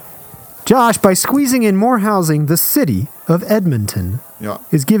 Okay. Josh, by squeezing in more housing, the city of Edmonton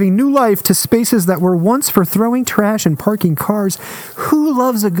is giving new life to spaces that were once for throwing trash and parking cars. Who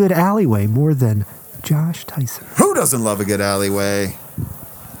loves a good alleyway more than Josh Tyson? Who doesn't love a good alleyway?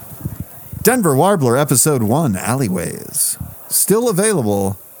 Denver Warbler Episode 1, Alleyways. Still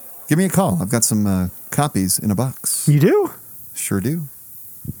available. Give me a call. I've got some copies in a box. You do? Sure do.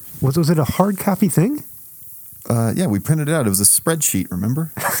 Was it a hard copy thing? Yeah, we printed it out. It was a spreadsheet,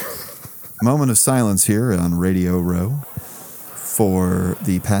 remember? Moment of silence here on Radio Row for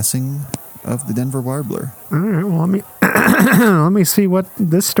the passing of the Denver Warbler. All right, well, let me see what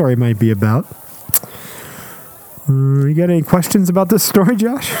this story might be about. You got any questions about this story,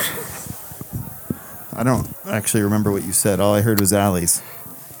 Josh? I don't actually remember what you said. All I heard was alleys.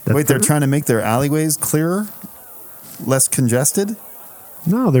 Wait, they're trying to make their alleyways clearer? Less congested?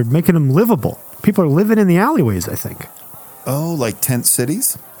 No, they're making them livable. People are living in the alleyways, I think. Oh, like tent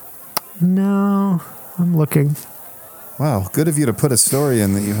cities? No, I'm looking. Wow, good of you to put a story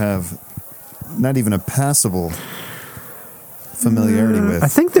in that you have not even a passable familiarity with. I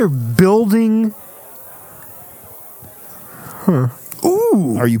think they're building...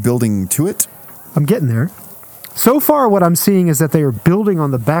 Ooh! Are you building to it? I'm getting there. So far, what I'm seeing is that they are building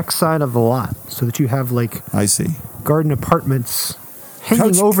on the backside of the lot so that you have, like, I see. garden apartments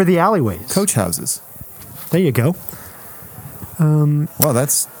hanging over the alleyways. Coach houses. There you go. Wow,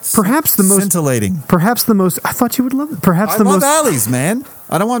 that's Perhaps the most scintillating. Perhaps the most. I thought you would love it. Perhaps I the love most alleys, man.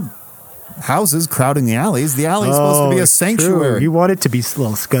 I don't want houses crowding the alleys. The alley's supposed to be a it's sanctuary true. You want it to be a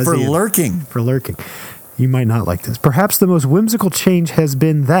little scuzzy for and- lurking. For lurking. You might not like this. Perhaps the most whimsical change has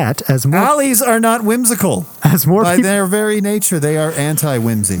been that as more Alleys are not whimsical. as more By people their very nature, they are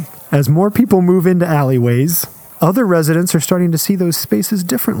anti-whimsy. as more people move into alleyways, other residents are starting to see those spaces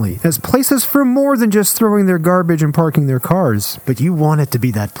differently as places for more than just throwing their garbage and parking their cars. But you want it to be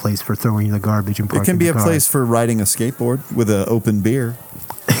that place for throwing the garbage and parking It can be the a car. place for riding a skateboard with an open beer.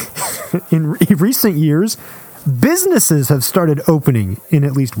 In recent years, businesses have started opening in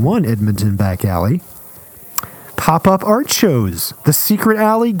at least one Edmonton back alley. Pop-up art shows, the Secret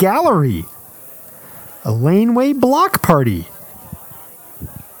Alley Gallery, a laneway block party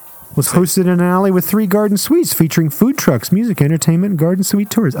was hosted in an alley with 3 garden suites featuring food trucks, music, entertainment, and garden suite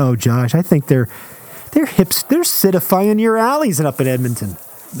tours. Oh, Josh, I think they're citifying your alleys up in Edmonton.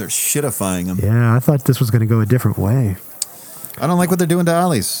 They're shitifying them. Yeah, I thought this was going to go a different way. I don't like what they're doing to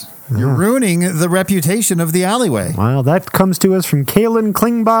alleys. You're ruining the reputation of the alleyway. Well, that comes to us from Kaylin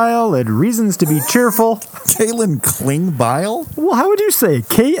Klingbeil at Reasons to Be Cheerful. Kaylin Klingbeil? Well, how would you say it?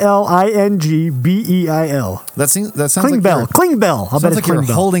 Klingbeil. That sounds like Klingbeil. I'll bet sounds it's like you're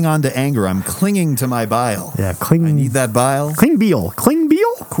Klingbeil. holding on to anger. I'm clinging to my bile. Yeah, I need that bile. Klingbeil. Queen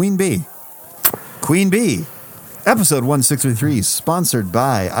Bee. Queen Bee. Episode 163, sponsored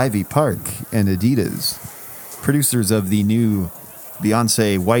by Ivy Park and Adidas, producers of the new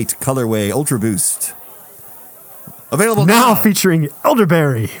Beyonce White Colorway Ultra Boost. Available Now now, featuring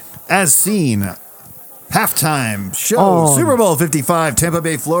Elderberry. as seen. Halftime show, Oh. Super Bowl 55, Tampa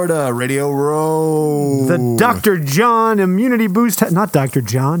Bay, Florida, Radio Row. The Dr. John Immunity Boost. Not Dr.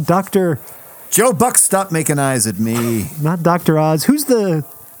 John. Joe Buck, stop making eyes at me. Not Dr. Oz. Who's the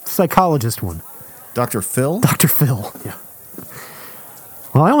psychologist one? Dr. Phil? Dr. Phil. Yeah.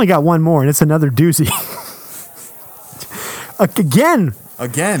 Well, I only got one more, and it's another doozy. Again,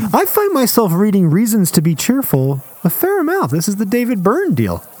 I find myself reading Reasons to Be Cheerful a fair amount. This is the David Byrne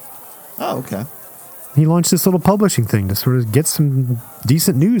deal. Oh, okay. He launched this little publishing thing to sort of get some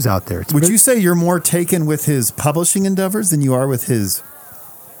decent news out there. Would you say you're more taken with his publishing endeavors than you are with his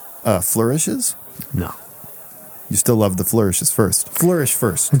flourishes? No. You still love the flourishes first. Flourish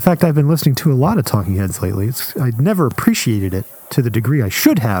first. In fact, I've been listening to a lot of Talking Heads lately. I'd never appreciated it to the degree I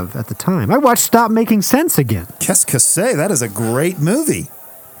should have at the time. I watched Stop Making Sense again. Qu'est-ce que c'est? That is a great movie.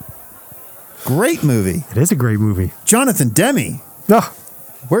 Great movie. It is a great movie. Jonathan Demme. Oh,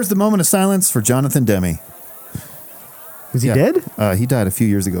 Where's the moment of silence for Jonathan Demme? is he dead? He died a few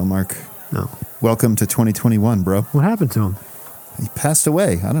years ago, Mark. No. Welcome to 2021, bro. What happened to him? He passed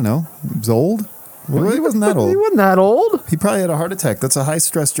away. I don't know. He was old. Well, he wasn't that He old. wasn't that old. He probably had a heart attack. That's a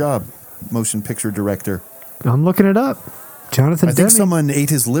high-stress job. Motion picture director. I'm looking it up. Jonathan I think Demme. someone ate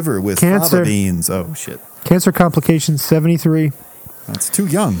his liver with Cancer. fava beans. Oh, shit. Cancer complications, 73. That's too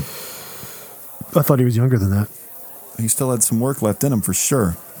young. I thought he was younger than that. He still had some work left in him for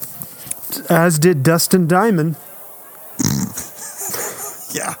sure. As did Dustin Diamond.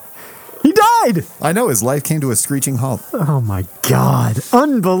 Yeah. He died! I know his life came to a screeching halt. Oh my God.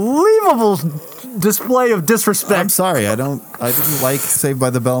 Unbelievable display of disrespect. I'm sorry. I didn't like Saved by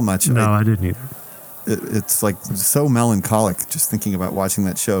the Bell much. No, I didn't either. It's like so melancholic. Just thinking about watching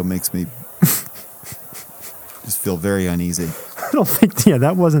that show makes me just feel very uneasy. I don't think,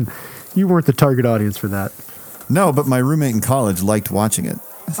 that wasn't, you weren't the target audience for that. No, but my roommate in college liked watching it.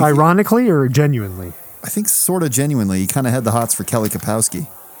 Ironically or genuinely? I think sort of genuinely. He kind of had the hots for Kelly Kapowski.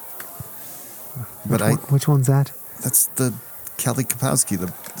 But Which one's that? that's the Kelly Kapowski.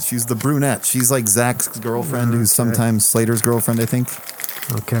 She's the brunette. She's like Zach's girlfriend, who's sometimes Slater's girlfriend, I think.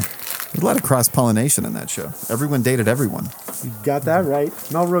 Okay. There's a lot of cross-pollination in that show. Everyone dated everyone. You got that right.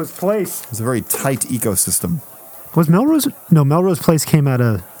 Melrose Place. It was a very tight ecosystem, Was Melrose? No, Melrose Place came out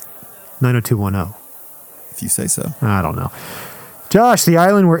of 90210. if you say so. I don't know. Josh, the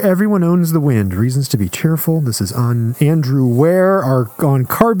island where everyone owns the wind. Reasons to be cheerful. This is on Andrew Ware, on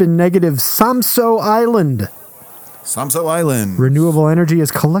carbon negative Samso Island. Samso Island. Renewable energy is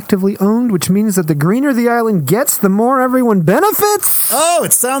collectively owned, which means that the greener the island gets, the more everyone benefits. Oh,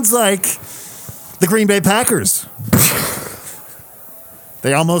 it sounds like the Green Bay Packers.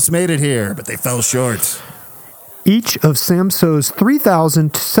 They almost made it here, but they fell short. Each of Samso's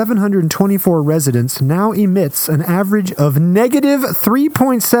 3,724 residents now emits an average of negative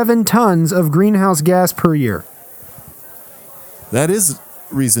 3.7 tons of greenhouse gas per year. That is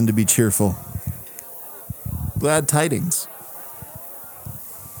reason to be cheerful. Glad tidings.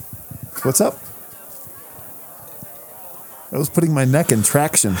 What's up? I was putting my neck in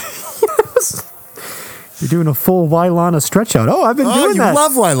traction. You're doing a full Wailana stretch out. Oh, I've been doing that. You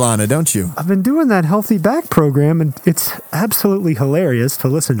love Wailana, don't you? I've been doing that healthy back program, and it's absolutely hilarious to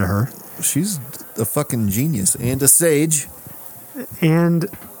listen to her. She's a fucking genius and a sage. And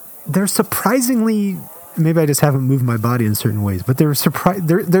they're surprisingly, maybe I just haven't moved my body in certain ways, but they're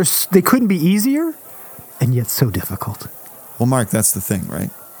they couldn't be easier, and yet so difficult. Well, Mark, that's the thing,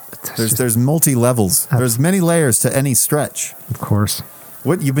 right? There's multi-levels. There's many layers to any stretch. Of course.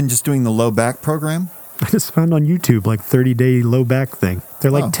 What, you've been just doing the low back program? I just found on YouTube like 30-day low back thing. They're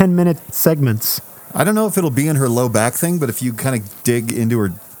like 10-minute segments. I don't know if it'll be in her low back thing, but if you kind of dig into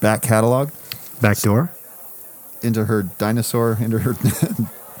her back catalog. Back door? Into her dinosaur, into her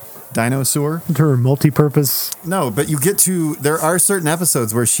dinosaur. Into her multi-purpose. No, but you get to, there are certain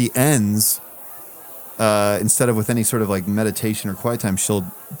episodes where she ends, instead of with any sort of like meditation or quiet time,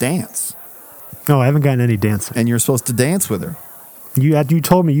 she'll dance. No, I haven't gotten any dancing. And you're supposed to dance with her. You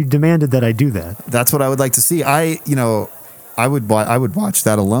told me, you demanded that I do that. That's what I would like to see. I would watch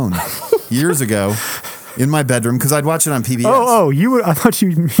that alone years ago in my bedroom because I'd watch it on PBS. You would. I thought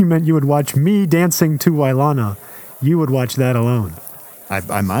you meant you would watch me dancing to Wailana. You would watch that alone.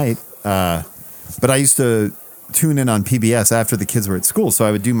 I might, but I used to tune in on PBS after the kids were at school, so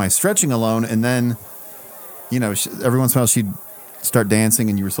I would do my stretching alone, and then, every once in a while she'd start dancing,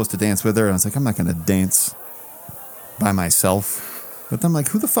 and you were supposed to dance with her, and I was like, I'm not going to dance by myself. But I'm like,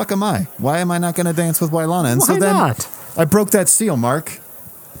 who the fuck am I? Why am I not going to dance with Wailana? And Why so then not? I broke that seal, Mark.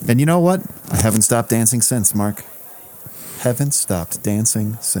 And you know what? I haven't stopped dancing since, Mark. Haven't stopped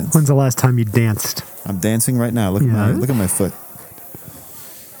dancing since. When's the last time you danced? I'm dancing right now. Look at my foot.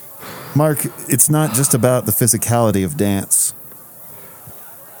 Mark, it's not just about the physicality of dance.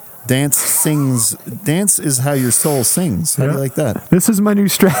 Dance is how your soul sings. How do you like that? This is my new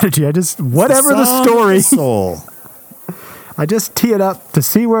strategy. Whatever the story. Soul. I just tee it up to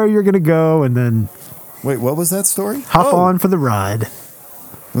see where you're going to go and then... Wait, what was that story? Hop on for the ride.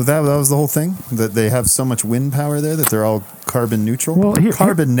 Well, that was the whole thing? That they have so much wind power there that they're all carbon neutral? Well,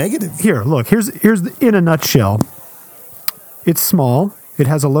 carbon negative. Here, look. Here's in a nutshell. It's small. It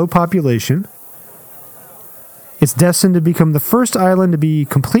has a low population. It's destined to become the first island to be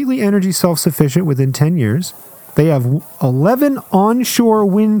completely energy self-sufficient within 10 years. They have 11 onshore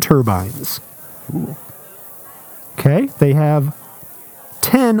wind turbines. Ooh. Okay, they have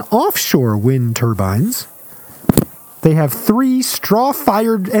 10 offshore wind turbines. They have 3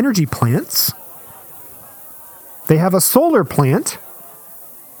 straw-fired energy plants. They have a solar plant.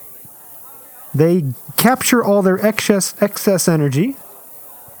 They capture all their excess energy.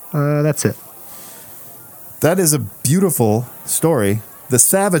 That's it. That is a beautiful story. The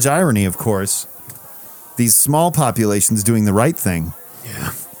savage irony, of course, these small populations doing the right thing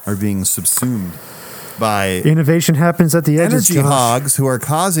are being subsumed by innovation happens at the edges. Energy hogs who are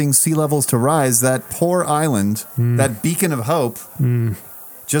causing sea levels to rise. That poor island, that beacon of hope,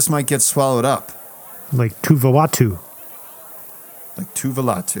 just might get swallowed up. Like Tuvalu.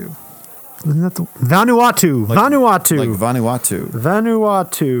 Isn't that the Vanuatu? Vanuatu. Like Vanuatu.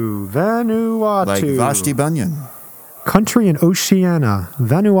 Vanuatu. Like Vashti Bunyan. Country in Oceania.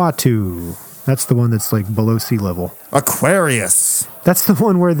 Vanuatu. That's the one that's like below sea level. Aquarius. That's the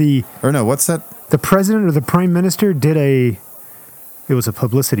one where what's that? The president or the prime minister did it was a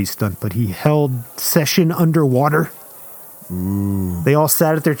publicity stunt, but he held session underwater. Ooh. They all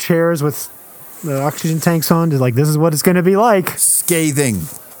sat at their chairs with the oxygen tanks on, just like, this is what it's going to be like. Scathing.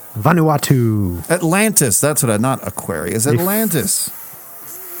 Vanuatu. Atlantis. That's what not Aquarius. Atlantis.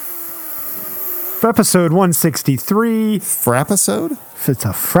 Episode 163. Frappisode? It's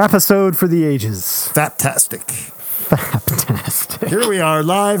a frappisode for the ages. Fantastic. Fantastic. Here we are,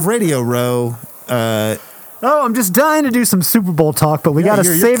 live Radio Row. Oh, I'm just dying to do some Super Bowl talk, but we got to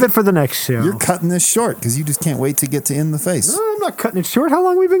save it for the next show. You're cutting this short because you just can't wait to get to In the Face. No, I'm not cutting it short. How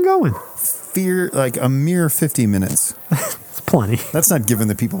long have we been going? Like a mere 50 minutes. It's plenty. That's not giving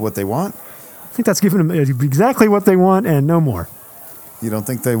the people what they want. I think that's giving them exactly what they want and no more. You don't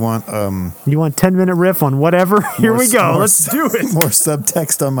think they want... You want 10-minute riff on whatever? Here we go. Let's do it. More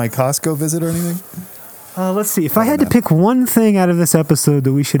subtext on my Costco visit or anything? Let's see. If I had to pick one thing out of this episode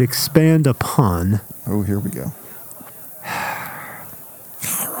that we should expand upon... Oh, here we go.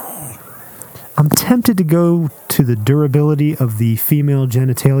 I'm tempted to go to the durability of the female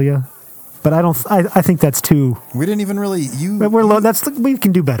genitalia, but I don't. I think that's too. We didn't even really. We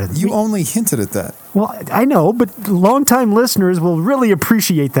can do better. You only hinted at that. Well, I know, but longtime listeners will really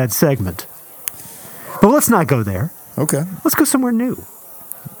appreciate that segment. But let's not go there. Okay. Let's go somewhere new.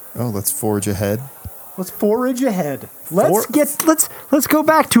 Oh, let's forge ahead. Let's forage ahead. Let's go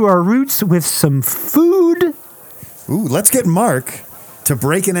back to our roots with some food. Ooh, let's get Mark to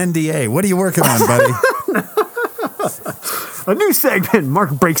break an NDA. What are you working on, buddy? A new segment.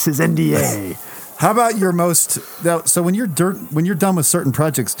 Mark breaks his NDA. How about your most? So when you're done with certain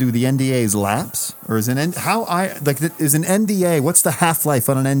projects, do the NDAs lapse, or is an NDA? What's the half-life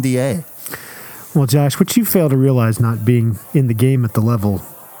on an NDA? Well, Josh, what you fail to realize, not being in the game at the level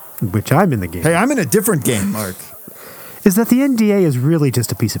which I'm in the game. Hey, I'm in a different game, Mark. Is that the NDA is really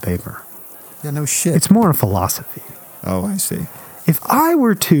just a piece of paper. Yeah, no shit. It's more a philosophy. Oh, I see. If I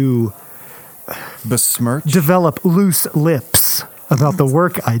were to besmirch, develop loose lips about the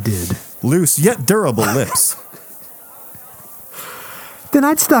work I did, loose yet durable lips, then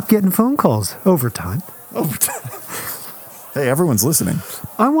I'd stop getting phone calls over time. Hey, everyone's listening.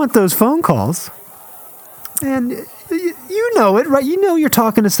 I want those phone calls. And you know it, right? You know you're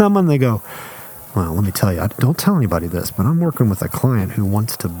talking to someone, they go, well, let me tell you, don't tell anybody this, but I'm working with a client who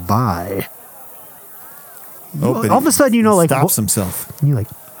wants to buy. All of a sudden, stops himself. And you're like,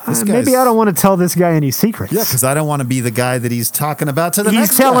 maybe I don't want to tell this guy any secrets. Yeah, because I don't want to be the guy that he's talking about to the next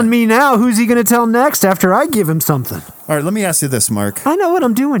guy. He's telling me now. Who's he going to tell next after I give him something? All right, let me ask you this, Mark. I know what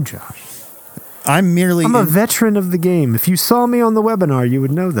I'm doing, Josh. I'm a veteran of the game. If you saw me on the webinar, you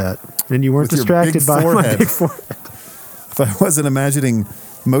would know that. And you weren't distracted by my big forehead. If I wasn't imagining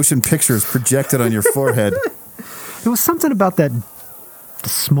motion pictures projected on your forehead. It was something about that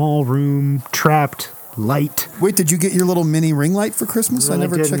small room, trapped light. Wait, did you get your little mini ring light for Christmas? No, I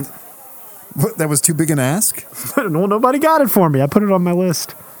never checked. What, that was too big an ask? No, nobody got it for me. I put it on my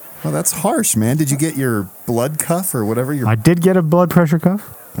list. Well, that's harsh, man. Did you get your blood cuff or whatever? I did get a blood pressure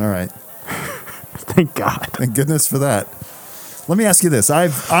cuff. All right. Thank God. Thank goodness for that. Let me ask you this. I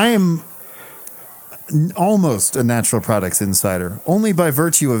am almost a Natural Products insider, only by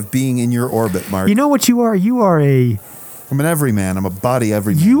virtue of being in your orbit, Mark. You know what you are? I'm an everyman. I'm a body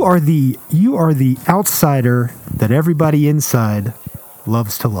everyman. You are the outsider that everybody inside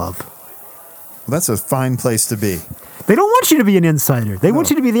loves to love. Well, that's a fine place to be. They don't want you to be an insider. They want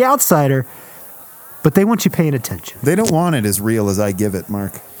you to be the outsider, but they want you paying attention. They don't want it as real as I give it,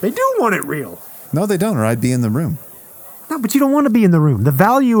 Mark. They do want it real. No, they don't, or I'd be in the room. No, but you don't want to be in the room. The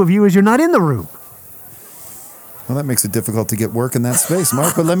value of you is you're not in the room. Well, that makes it difficult to get work in that space,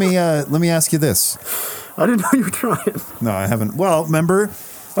 Mark. But let me ask you this. I didn't know you were trying. No, I haven't. Well, remember,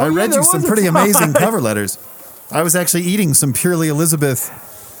 I read you some pretty amazing cover letters. I was actually eating some Purely Elizabeth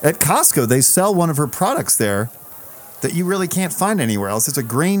at Costco. They sell one of her products there that you really can't find anywhere else. It's a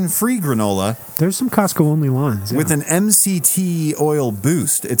grain-free granola. There's some Costco-only lines. Yeah. With an MCT oil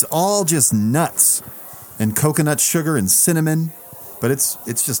boost. It's all just nuts and coconut sugar and cinnamon, but it's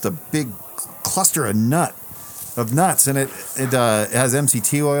just a big cluster of nuts, and it has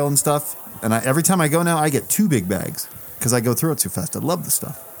MCT oil and stuff. And every time I go now, I get 2 big bags because I go through it too fast. I love the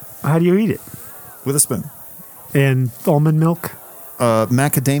stuff. How do you eat it? With a spoon. And almond milk?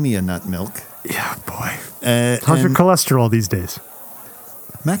 Macadamia nut milk. Yeah, boy. How's your cholesterol these days?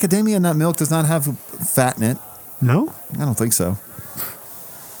 Macadamia nut milk does not have fat in it. No? I don't think so.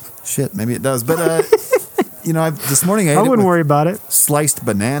 Shit, maybe it does. But, this morning I wouldn't worry about it. Sliced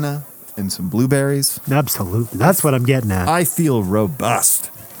banana and some blueberries. Absolutely. That's what I'm getting at. I feel robust.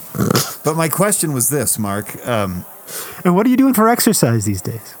 But my question was this, Mark. And what are you doing for exercise these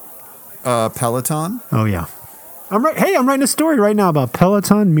days? Peloton. Oh, yeah. I'm writing a story right now about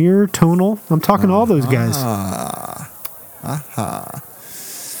Peloton, Mirror, Tonal. I'm talking to all those guys.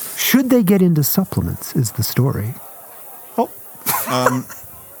 Should they get into supplements is the story. Oh.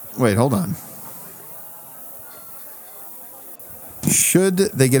 Wait, hold on. Should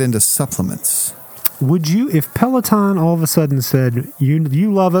they get into supplements? Would you, if Peloton all of a sudden said,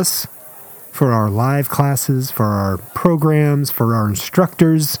 you love us for our live classes, for our programs, for our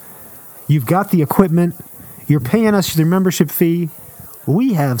instructors, you've got the equipment, You're paying us the membership fee.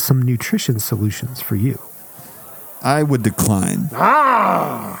 We have some nutrition solutions for you. I would decline.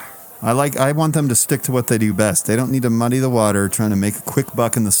 I want them to stick to what they do best. They don't need to muddy the water trying to make a quick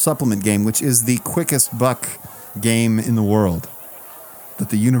buck in the supplement game, which is the quickest buck game in the world that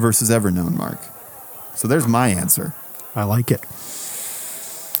the universe has ever known, Mark. So there's my answer. I like it.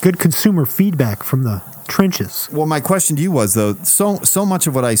 Good consumer feedback from the trenches. Well, my question to you was, though, so much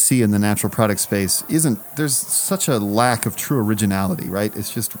of what I see in the natural product space there's such a lack of true originality, right?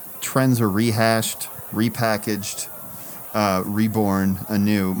 It's just trends are rehashed, repackaged, reborn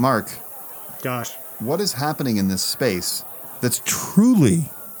anew. Mark, Gosh. what is happening in this space that's truly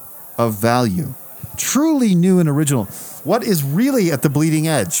of value, truly new and original? What is really at the bleeding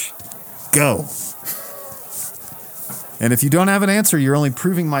edge? Go. And if you don't have an answer, you're only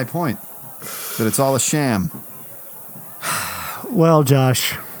proving my point that it's all a sham. Well,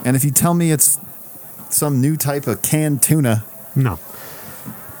 Josh. And if you tell me it's some new type of canned tuna, No.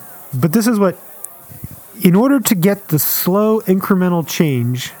 But this is what, in order to get the slow incremental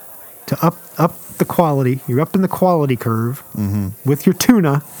change to up the quality, you're up in the quality curve with your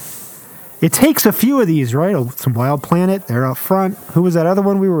tuna, it takes a few of these, right? Some Wild Planet, they're out front. Who was that other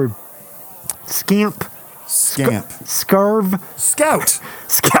one we were? Scamp. Scarve. Scout.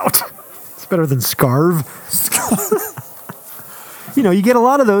 It's better than Scarve. You know, you get a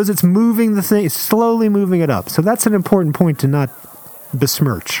lot of those. It's moving the thing, it's slowly moving it up. So that's an important point to not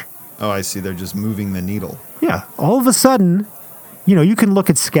besmirch. Oh, I see. They're just moving the needle. Yeah. All of a sudden, you know, you can look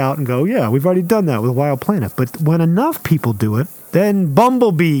at Scout and go, yeah, we've already done that with Wild Planet. But when enough people do it, then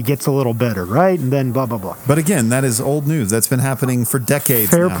Bumblebee gets a little better, right? And then blah, blah, blah. But again, that is old news. That's been happening for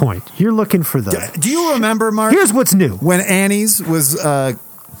decades Fair now. point. You're looking for the... Do you remember, Mark? Here's what's new. When Annie's was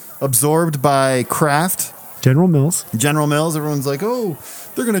absorbed by Kraft, General Mills. everyone's like, oh,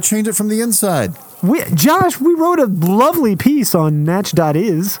 they're going to change it from the inside. Josh, we wrote a lovely piece on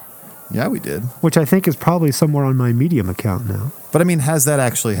Natch.is, Yeah, we did. which I think is probably somewhere on my Medium account now. But I mean, has that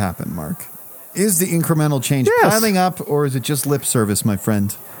actually happened, Mark? Is the incremental change Yes. piling up, or is it just lip service, my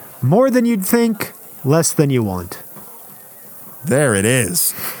friend? More than you'd think, less than you want. There it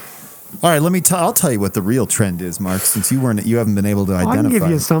is. All right, I'll tell you what the real trend is, Mark, since you haven't been able to I identify. can give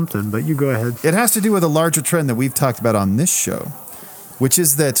you it. something, but you go ahead. It has to do with a larger trend that we've talked about on this show, which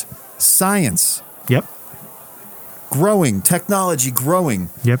is that science Yep. growing, technology growing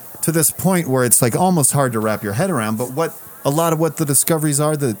Yep. to this point where it's like almost hard to wrap your head around. But a lot of what the discoveries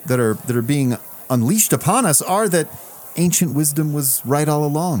are that are being unleashed upon us are that ancient wisdom was right all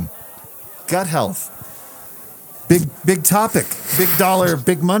along. Gut health, big topic, big dollar,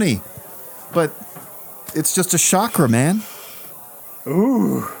 big money, but it's just a chakra, man.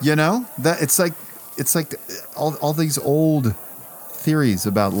 Ooh, you know that it's like all these old theories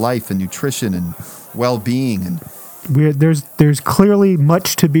about life and nutrition and well-being, and There's clearly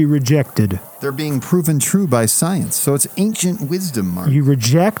much to be rejected. they're being proven true by science. So it's ancient wisdom, Mark. You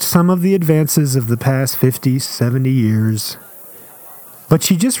reject some of the advances of the past 50, 70 years, but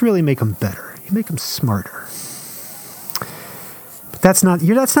you just really make them better. You make them smarter. But that's not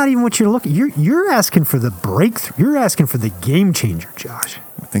even what you're looking. You're asking for the breakthrough. You're asking for the game changer, Josh.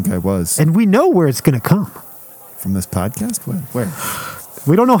 I think I was. And we know where it's going to come. From this podcast? Where?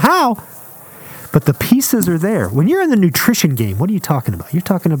 We don't know how, but the pieces are there. When you're in the nutrition game, what are you talking about? You're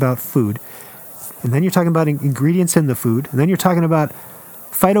talking about food, and then you're talking about ingredients in the food, and then you're talking about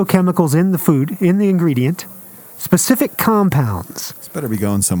phytochemicals in the food, in the ingredient, specific compounds, This better be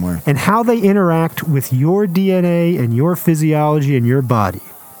going somewhere. and how they interact with your DNA and your physiology and your body.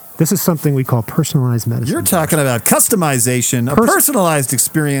 This is something we call personalized medicine. You're talking about customization, a personalized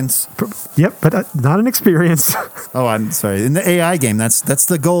experience. Yep, but not an experience. Oh, I'm sorry. In the AI game, that's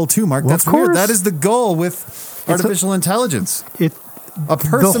the goal too, Mark. Well, That's of weird. course. That is the goal with artificial intelligence. A The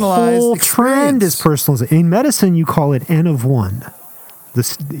personalized whole trend is personalized. In medicine, you call it N of 1.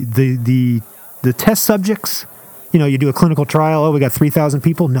 The test subjects, you know, you do a clinical trial. Oh, we got 3,000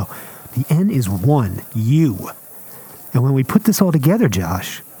 people. No, the N is 1, you. And when we put this all together,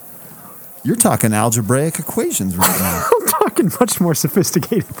 Josh, You're talking algebraic equations right now. I'm talking much more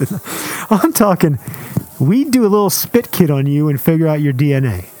sophisticated than that. I'm talking, we do a little spit kit on you and figure out your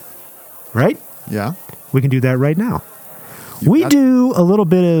DNA. Right? Yeah. We can do that right now. We do a little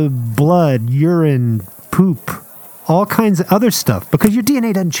bit of blood, urine, poop, all kinds of other stuff because your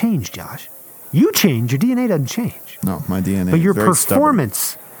DNA doesn't change, Josh. You change, your DNA doesn't change. No, my DNA. But is your very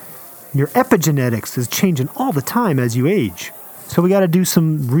performance, your epigenetics is changing all the time as you age. So we got to do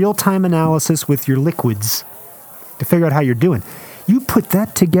some real-time analysis with your liquids to figure out how you're doing. You put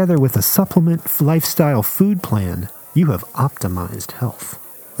that together with a supplement lifestyle food plan, you have optimized health.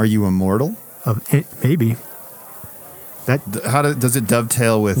 Are you immortal? Maybe. Does it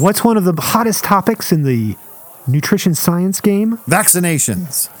dovetail with What's one of the hottest topics in the nutrition science game?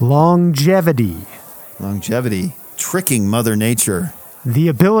 vaccinations? Longevity. Longevity, tricking Mother Nature. The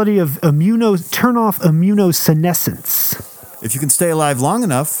ability of turn off immunosenescence. If you can stay alive long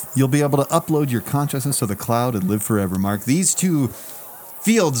enough, you'll be able to upload your consciousness to the cloud and live forever, Mark. These two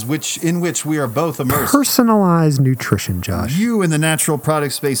fields in which we are both immersed. Personalized nutrition, Josh. You in the natural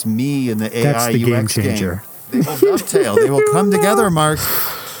product space, me in the AI That's the UX game changer. game. They will dovetail. They will come together, Mark.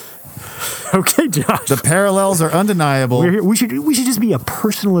 Okay, Josh. The parallels are undeniable. We should just be a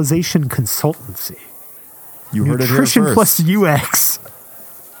personalization consultancy. You heard Nutrition it here first. plus UX.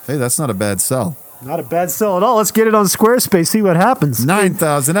 Hey, that's not a bad sell. Not a bad sell at all. Let's get it on Squarespace, see what happens.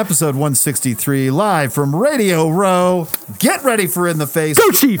 9,000, episode 163, live from Radio Row. Get ready for In the Face.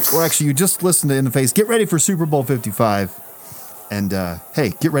 Go Chiefs! Or actually, you just listened to In the Face. Get ready for Super Bowl 55. And,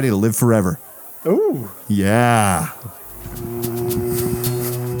 hey, get ready to live forever. Ooh. Yeah.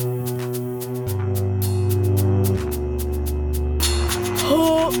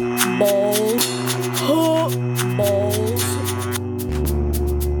 Football.